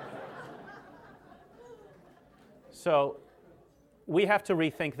 So we have to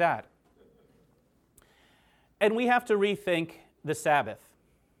rethink that. And we have to rethink the Sabbath.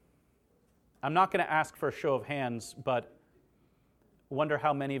 I'm not going to ask for a show of hands, but wonder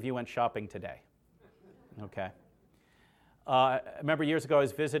how many of you went shopping today. Okay. I remember years ago I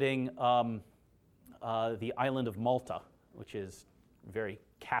was visiting the island of Malta, which is a very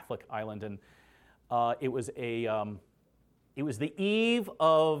Catholic island, and it was the eve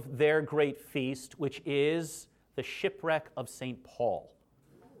of their great feast, which is the shipwreck of St. Paul,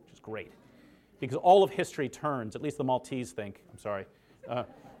 which is great, because all of history turns, at least the Maltese think, I'm sorry.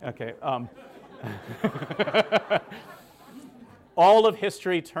 Okay. All of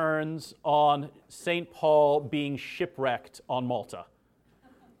history turns on St. Paul being shipwrecked on Malta.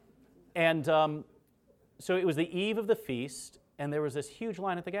 And so it was the eve of the feast, and there was this huge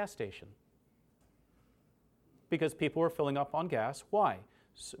line at the gas station because people were filling up on gas. Why?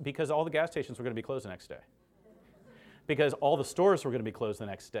 Because all the gas stations were going to be closed the next day. Because all the stores were going to be closed the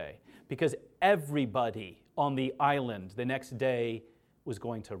next day. Because everybody on the island the next day was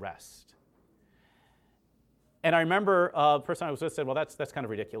going to rest. And I remember the person I was with said, well, that's kind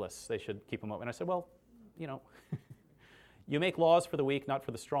of ridiculous. They should keep them open. And I said, well, you know, you make laws for the weak, not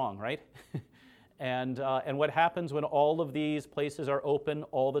for the strong, right? And what happens when all of these places are open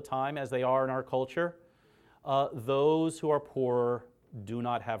all the time, as they are in our culture? Those who are poor do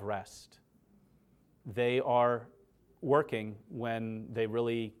not have rest. They are working when they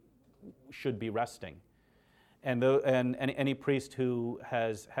really should be resting. And any priest who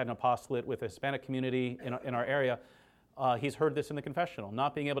has had an apostolate with the Hispanic community in our area, he's heard this in the confessional,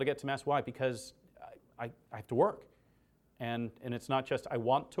 not being able to get to Mass. Why? Because I have to work. And it's not just I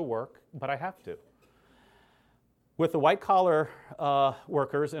want to work, but I have to. With the white-collar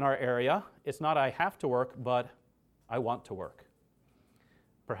workers in our area, it's not I have to work, but I want to work.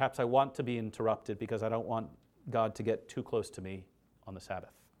 Perhaps I want to be interrupted because I don't want God to get too close to me on the Sabbath.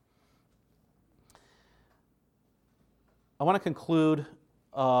 I want to conclude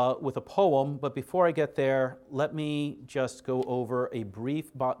with a poem, but before I get there, let me just go over a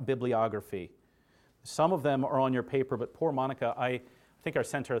brief bibliography. Some of them are on your paper, but poor Monica, I think I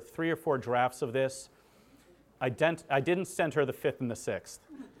sent her 3 or 4 drafts of this. I didn't send her the 5th and the 6th.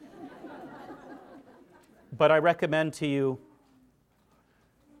 But I recommend to you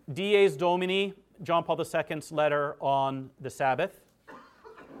Dies Domini, John Paul II's letter on the Sabbath.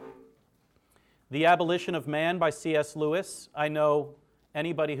 The Abolition of Man by C.S. Lewis. I know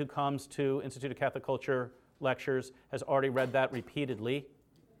anybody who comes to Institute of Catholic Culture lectures has already read that repeatedly,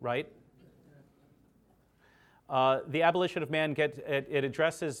 right? The Abolition of Man, it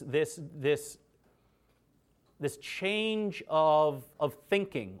addresses this change of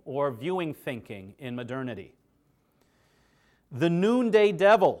thinking or viewing thinking in modernity. The Noonday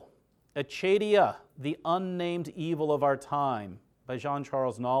Devil, Achadia, The Unnamed Evil of Our Time by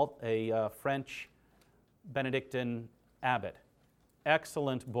Jean-Charles Nault, a French Benedictine abbot.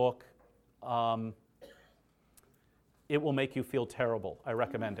 Excellent book. It will make you feel terrible. I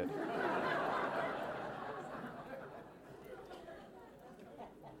recommend it.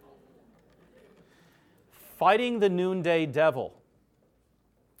 Fighting the Noonday Devil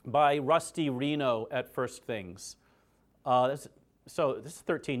by Rusty Reno at First Things. So this is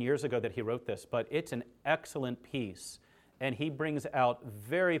 13 years ago that he wrote this, but it's an excellent piece. And he brings out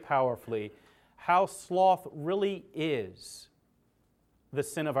very powerfully how sloth really is the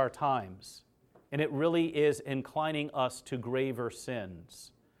sin of our times. And it really is inclining us to graver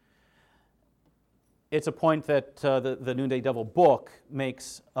sins. It's a point that the Noonday Devil book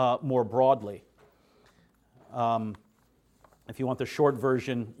makes more broadly. If you want the short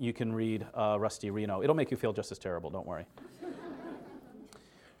version, you can read Rusty Reno. It'll make you feel just as terrible, don't worry.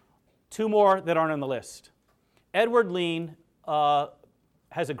 Two more that aren't on the list. Edward Lean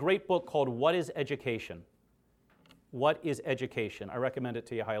has a great book called What is Education? What is Education? I recommend it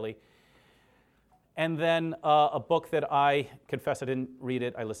to you highly. And then a book that I confess I didn't read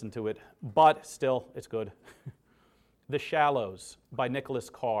it, I listened to it, but still, it's good. The Shallows by Nicholas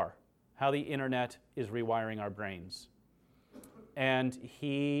Carr, How the Internet is Rewiring Our Brains. And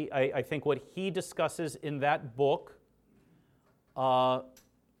I think what he discusses in that book,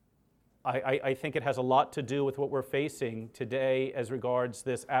 I think it has a lot to do with what we're facing today as regards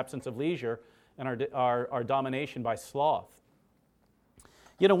this absence of leisure and our domination by sloth.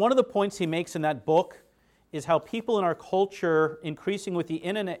 You know, one of the points he makes in that book is how people in our culture, increasing with the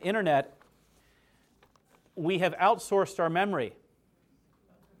internet, we have outsourced our memory.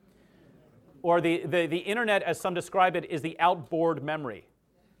 Or the internet, as some describe it, is the outboard memory.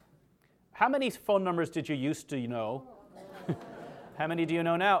 How many phone numbers did you used to know? How many do you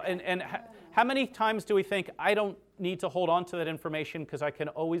know now? And how many times do we think, I don't need to hold on to that information because I can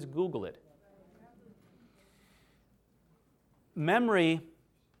always Google it? Memory,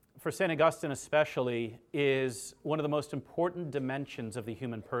 for St. Augustine especially, is one of the most important dimensions of the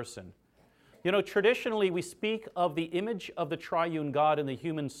human person. You know, traditionally we speak of the image of the triune God in the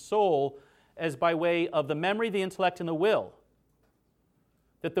human soul as by way of the memory, the intellect, and the will.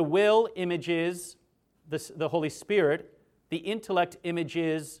 That the will images the Holy Spirit, the intellect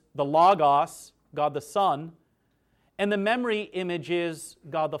images the Logos, God the Son, and the memory images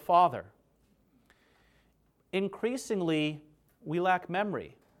God the Father. Increasingly, we lack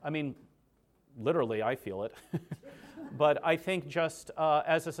memory. I mean, literally, I feel it. But I think just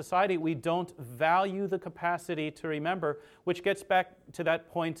as a society, we don't value the capacity to remember, which gets back to that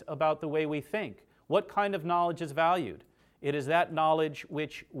point about the way we think. What kind of knowledge is valued? It is that knowledge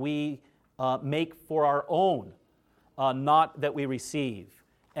which we make for our own, not that we receive.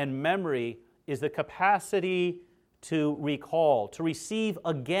 And memory is the capacity to recall, to receive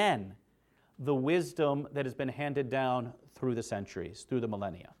again the wisdom that has been handed down through the centuries, through the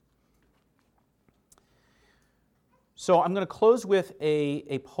millennia. So I'm going to close with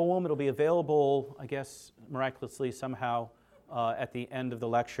a poem. It'll be available, I guess, miraculously somehow at the end of the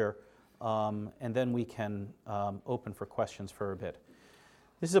lecture, and then we can open for questions for a bit.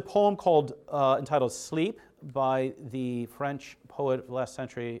 This is a poem entitled Sleep by the French poet of the last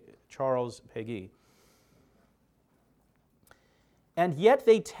century, Charles Péguy. And yet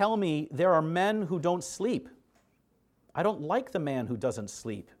they tell me there are men who don't sleep. I don't like the man who doesn't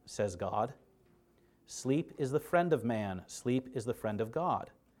sleep, says God. Sleep is the friend of man. Sleep is the friend of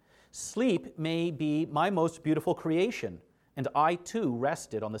God. Sleep may be my most beautiful creation, and I too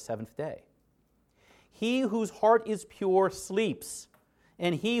rested on the seventh day. He whose heart is pure sleeps,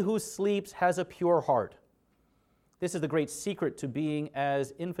 and he who sleeps has a pure heart. This is the great secret to being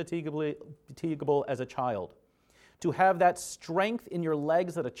as infatigable as a child. To have that strength in your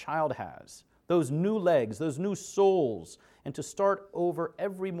legs that a child has, those new legs, those new souls, and to start over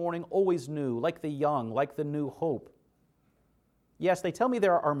every morning always new, like the young, like the new hope. Yes, they tell me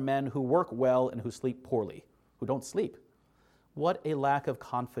there are men who work well and who sleep poorly, who don't sleep. What a lack of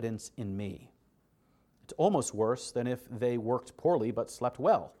confidence in me. It's almost worse than if they worked poorly but slept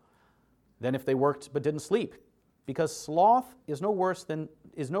well, than if they worked but didn't sleep, because sloth is no worse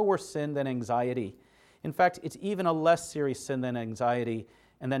sin than anxiety. In fact, it's even a less serious sin than anxiety,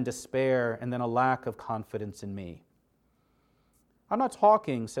 and then despair, and then a lack of confidence in me. I'm not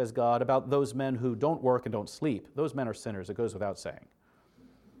talking, says God, about those men who don't work and don't sleep. Those men are sinners, it goes without saying.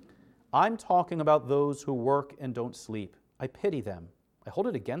 I'm talking about those who work and don't sleep. I pity them. I hold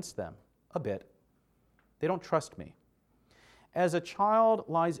it against them a bit. They don't trust me. As a child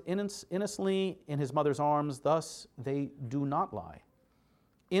lies innocently in his mother's arms, thus they do not lie.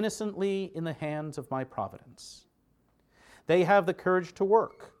 innocently in the hands of my providence. They have the courage to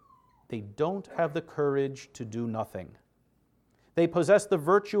work. They don't have the courage to do nothing. They possess the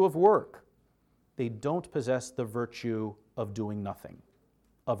virtue of work. They don't possess the virtue of doing nothing,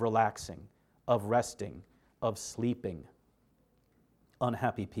 of relaxing, of resting, of sleeping.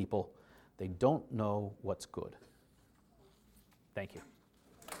 Unhappy people, they don't know what's good. Thank you.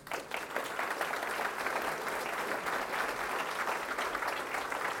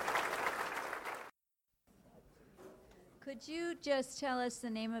 Could you just tell us the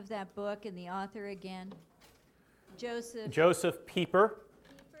name of that book and the author again? Joseph Pieper.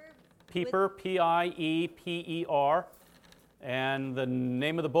 Pieper, Pieper. And the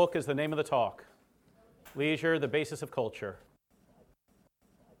name of the book is the name of the talk. Leisure, the Basis of Culture.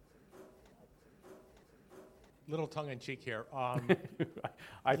 Little tongue-in-cheek here. I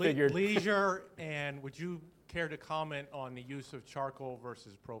figured. Leisure, and would you care to comment on the use of charcoal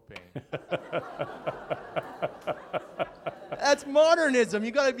versus propane? That's modernism.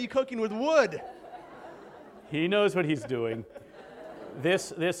 You got to be cooking with wood. He knows what he's doing.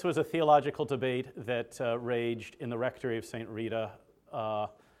 This was a theological debate that raged in the rectory of St. Rita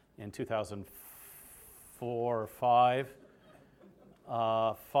in 2004 or 5.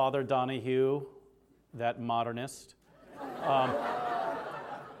 Father Donahue, that modernist,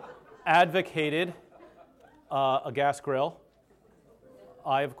 advocated a gas grill.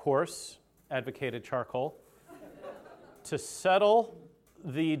 I, of course, advocated charcoal. To settle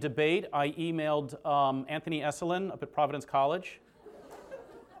the debate, I emailed Anthony Esselin up at Providence College,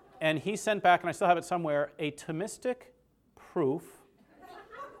 and he sent back, and I still have it somewhere, a Thomistic proof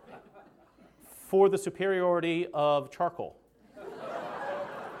for the superiority of charcoal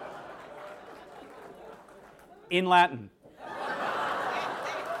in Latin.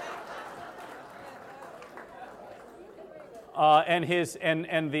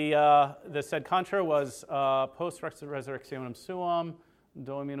 And the sed contra was post resurrectionem suam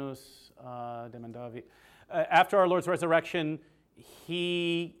Dominus demandavi. After our Lord's resurrection,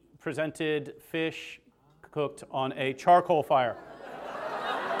 he presented fish cooked on a charcoal fire.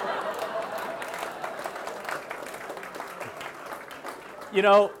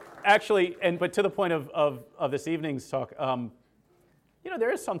 Actually, but to the point of this evening's talk,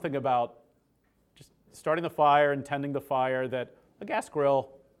 there is something about just starting the fire and tending the fire that a gas grill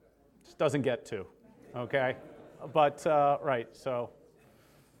just doesn't get to, okay? But, right, so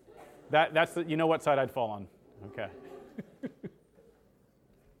that's what side I'd fall on, okay?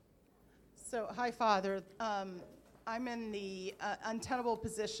 So, hi, Father. I'm in the untenable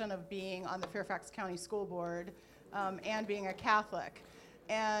position of being on the Fairfax County School Board and being a Catholic.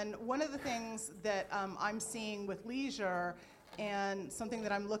 And one of the things that I'm seeing with Leisure, and something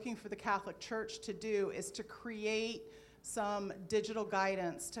that I'm looking for the Catholic Church to do, is to create some digital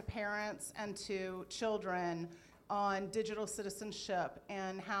guidance to parents and to children on digital citizenship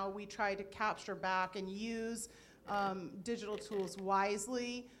and how we try to capture back and use digital tools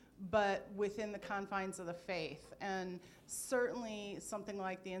wisely, but within the confines of the faith. And certainly something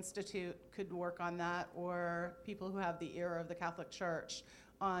like the Institute could work on that, or people who have the ear of the Catholic Church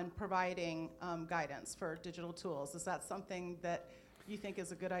on providing guidance for digital tools. Is that something that you think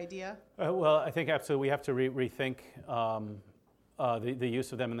is a good idea? Well, I think absolutely we have to rethink the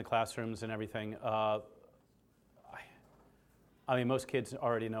use of them in the classrooms and everything. I mean, most kids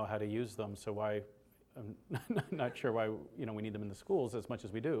already know how to use them, so why? I'm not sure why we need them in the schools as much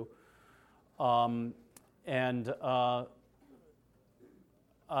as we do.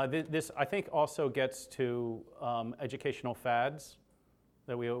 This I think also gets to educational fads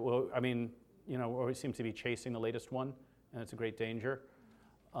that we always seem to be chasing the latest one, and it's a great danger.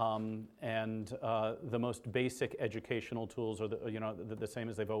 The most basic educational tools are the same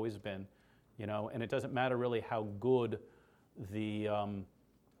as they've always been, and it doesn't matter really how good the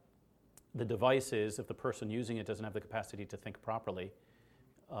device is if the person using it doesn't have the capacity to think properly.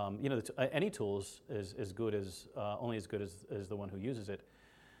 Any tool is as good as only as good as the one who uses it.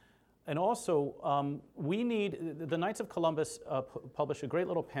 And also, we need, the Knights of Columbus published a great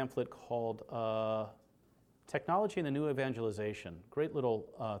little pamphlet called Technology and the New Evangelization. Great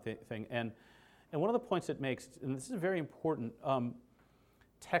little thing. And one of the points it makes, and this is very important,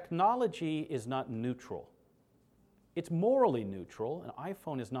 technology is not neutral. It's morally neutral. An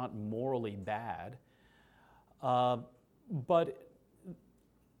iPhone is not morally bad, but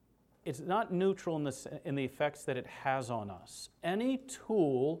it's not neutral in the effects that it has on us. Any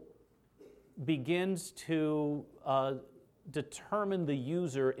tool begins to determine the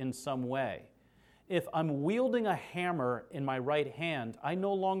user in some way. If I'm wielding a hammer in my right hand, I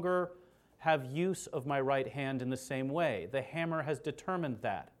no longer have use of my right hand in the same way. The hammer has determined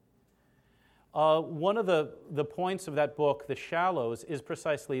that. One of the points of that book, The Shallows, is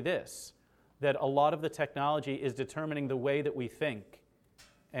precisely this, that a lot of the technology is determining the way that we think.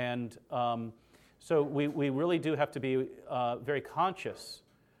 And so we really do have to be very conscious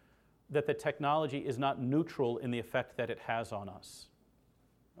that the technology is not neutral in the effect that it has on us.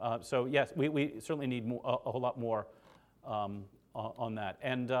 So yes, we certainly need a whole lot more on that.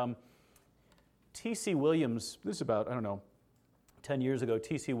 And T.C. Williams, this is about, 10 years ago,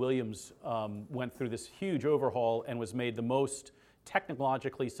 T.C. Williams went through this huge overhaul and was made the most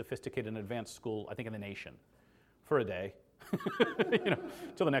technologically sophisticated and advanced school, I think, in the nation for a day,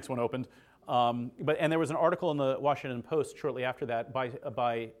 till the next one opened. And there was an article in the Washington Post shortly after that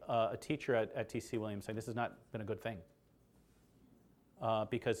by a teacher at T.C. Williams saying this has not been a good thing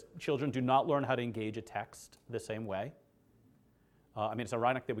because children do not learn how to engage a text the same way. It's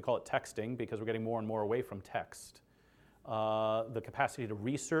ironic that we call it texting because we're getting more and more away from text. The capacity to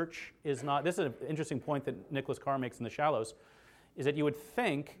research is not. This is an interesting point that Nicholas Carr makes in The Shallows, is that you would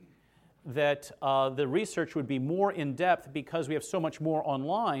think that the research would be more in-depth because we have so much more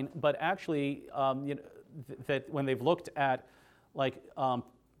online, but actually that when they've looked at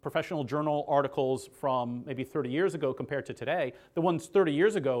professional journal articles from maybe 30 years ago compared to today, the ones 30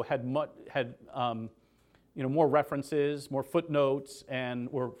 years ago had more references, more footnotes,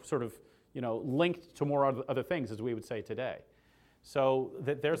 and were sort of linked to more other things, as we would say today. So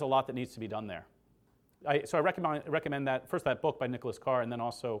there's a lot that needs to be done there. So I recommend that, first that book by Nicholas Carr, and then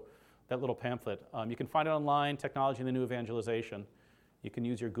also that little pamphlet. You can find it online, Technology and the New Evangelization. You can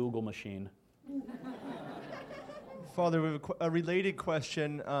use your Google machine. Father, we have a related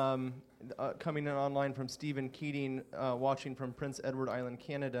question coming in online from Stephen Keating, watching from Prince Edward Island,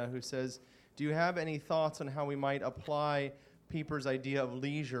 Canada, who says, do you have any thoughts on how we might apply Pieper's idea of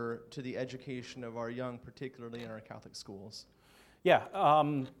leisure to the education of our young, particularly in our Catholic schools? Yeah.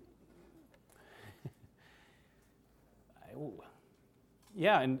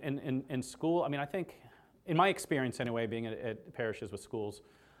 In school, I think, in my experience anyway, being at parishes with schools,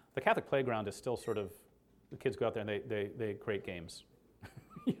 the Catholic playground is still sort of, the kids go out there and they create games,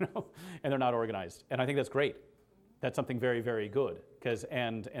 and they're not organized. And I think that's great. That's something very, very good,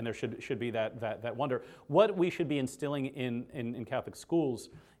 and there should be that wonder. What we should be instilling in Catholic schools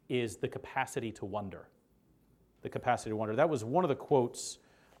is the capacity to wonder. The capacity to wonder. That was one of the quotes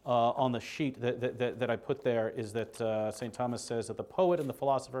on the sheet that I put there, is that St. Thomas says that the poet and the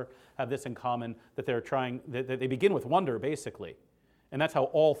philosopher have this in common, that that they begin with wonder, basically. And that's how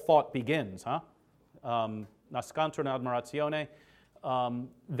all thought begins, huh? Nascantur in admiratione.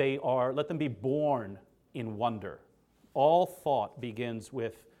 Let them be born in wonder. All thought begins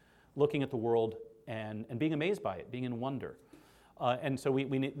with looking at the world and being amazed by it, being in wonder. And so we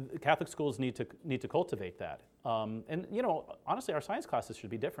need, Catholic schools need to cultivate that. And honestly, our science classes should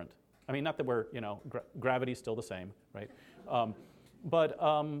be different. Not that we're, gravity's still the same, right? But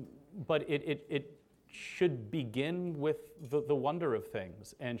it should begin with the wonder of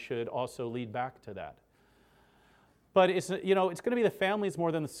things and should also lead back to that. But it's going to be the families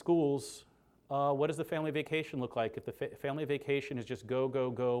more than the schools. What does the family vacation look like? If the family vacation is just go,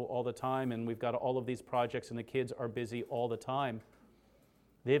 go, go all the time, and we've got all of these projects and the kids are busy all the time,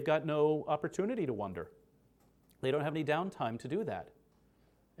 they've got no opportunity to wonder. They don't have any downtime to do that.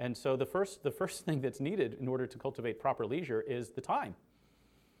 And so the first thing that's needed in order to cultivate proper leisure is the time.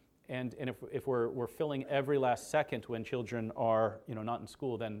 And if we're filling every last second when children are not in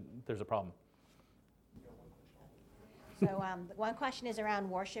school, then there's a problem. So one question is around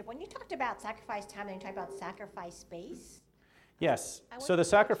worship. When you talked about sacrifice time, and you talked about sacrifice space. Yes. So the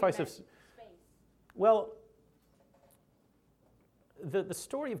sacrifice of space. Well, the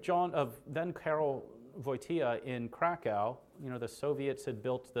story of then Karol Wojtyła in Krakow. The Soviets had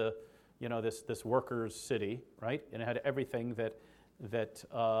built this workers' city, right? And it had everything that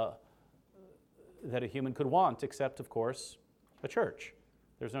a human could want, except, of course, a church.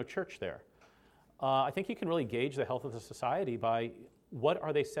 There's no church there. I think you can really gauge the health of the society by what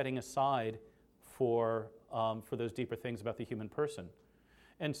are they setting aside for those deeper things about the human person.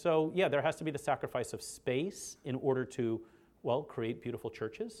 And so, there has to be the sacrifice of space in order to, create beautiful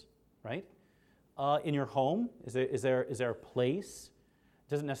churches, right? In your home, is there a place?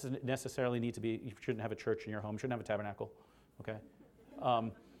 It doesn't necessarily need to be, you shouldn't have a church in your home, you shouldn't have a tabernacle, okay?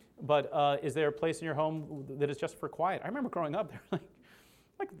 But is there a place in your home that is just for quiet? I remember growing up, there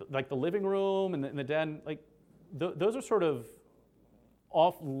like the living room and the den, those are sort of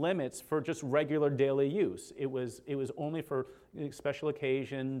off limits for just regular daily use. It was only for special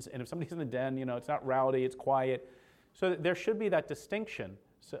occasions, and if somebody's in the den, it's not rowdy, it's quiet. So there should be that distinction.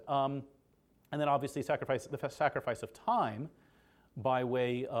 So, And then obviously the sacrifice of time by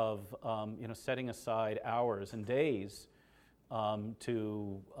way of setting aside hours and days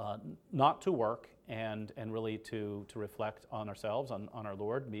to not to work and really to reflect on ourselves, on our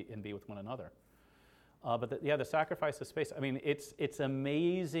Lord, and be with one another. But the sacrifice of space. I mean, it's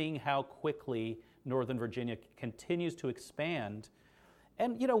amazing how quickly Northern Virginia continues to expand.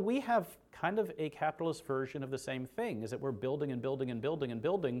 And we have kind of a capitalist version of the same thing, is that we're building and building and building and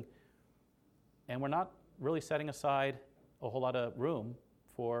building, and we're not really setting aside a whole lot of room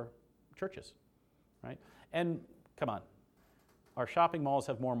for churches, right? And come on, our shopping malls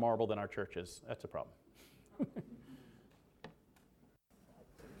have more marble than our churches. That's a problem.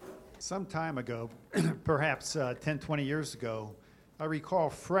 Some time ago, perhaps 10, 20 years ago, I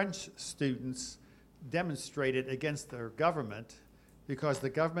recall French students demonstrated against their government because the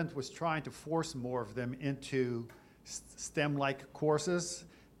government was trying to force more of them into STEM-like courses.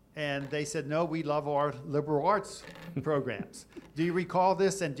 And they said, no, we love our liberal arts programs. Do you recall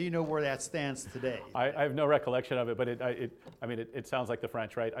this, and do you know where that stands today? I have no recollection of it, but it sounds like the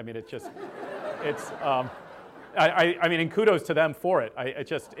French, right? I mean, and kudos to them for it. I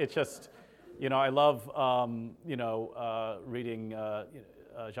love, reading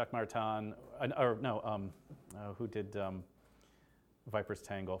Jacques Maritain, who did Viper's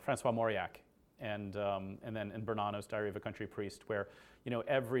Tangle, Francois Mauriac, and then in Bernano's Diary of a Country Priest, where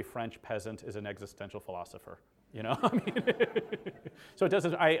every French peasant is an existential philosopher. So it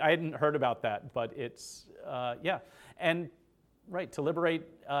doesn't. I hadn't heard about that, but it's and right to liberate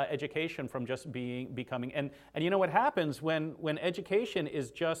education from just becoming and what happens when education is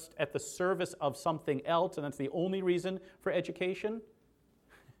just at the service of something else, and that's the only reason for education.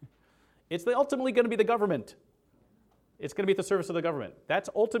 It's ultimately going to be the government. It's going to be at the service of the government. That's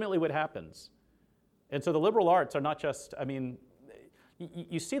ultimately what happens. And so the liberal arts are not just,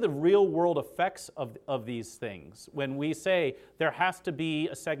 you see the real world effects of these things when we say there has to be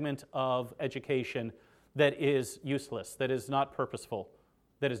a segment of education that is useless, that is not purposeful,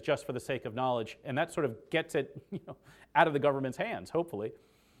 that is just for the sake of knowledge, and that sort of gets it out of the government's hands, hopefully.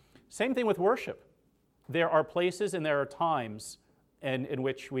 Same thing with worship. There are places and there are times in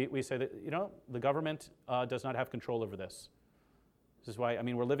which we say that the government does not have control over this. This is why,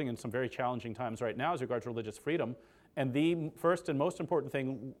 we're living in some very challenging times right now as regards religious freedom. And the first and most important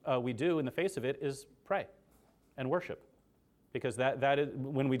thing we do in the face of it is pray and worship. Because that is,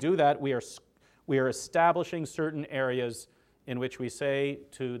 when we do that, we are establishing certain areas in which we say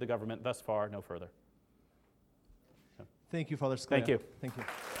to the government, thus far, no further. So. Thank you, Father Scalea. Thank you. Thank you.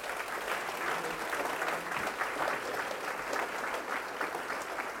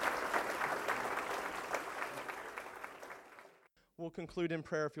 We'll conclude in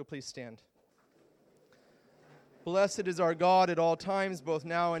prayer if you'll please stand. Blessed is our God at all times, both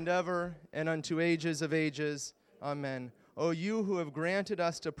now and ever, and unto ages of ages. Amen. O you who have granted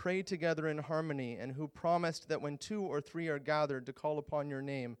us to pray together in harmony, and who promised that when 2 or 3 are gathered to call upon your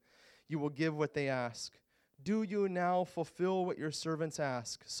name, you will give what they ask. Do you now fulfill what your servants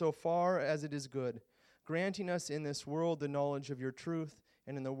ask, so far as it is good, granting us in this world the knowledge of your truth,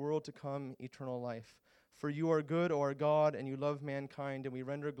 and in the world to come eternal life. For you are good, O our God, and you love mankind, and we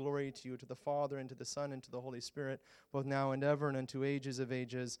render glory to you, to the Father, and to the Son, and to the Holy Spirit, both now and ever, and unto ages of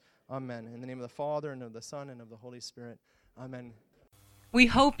ages. Amen. In the name of the Father, and of the Son, and of the Holy Spirit. Amen. We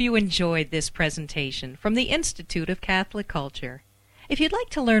hope you enjoyed this presentation from the Institute of Catholic Culture. If you'd like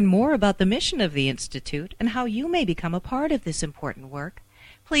to learn more about the mission of the Institute and how you may become a part of this important work,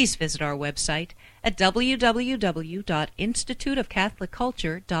 please visit our website at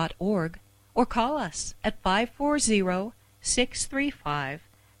www.instituteofcatholicculture.org or call us at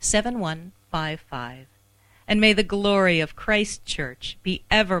 540-635-7155. And may the glory of Christ Church be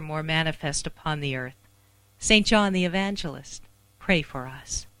ever more manifest upon the earth. St. John the Evangelist, pray for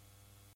us.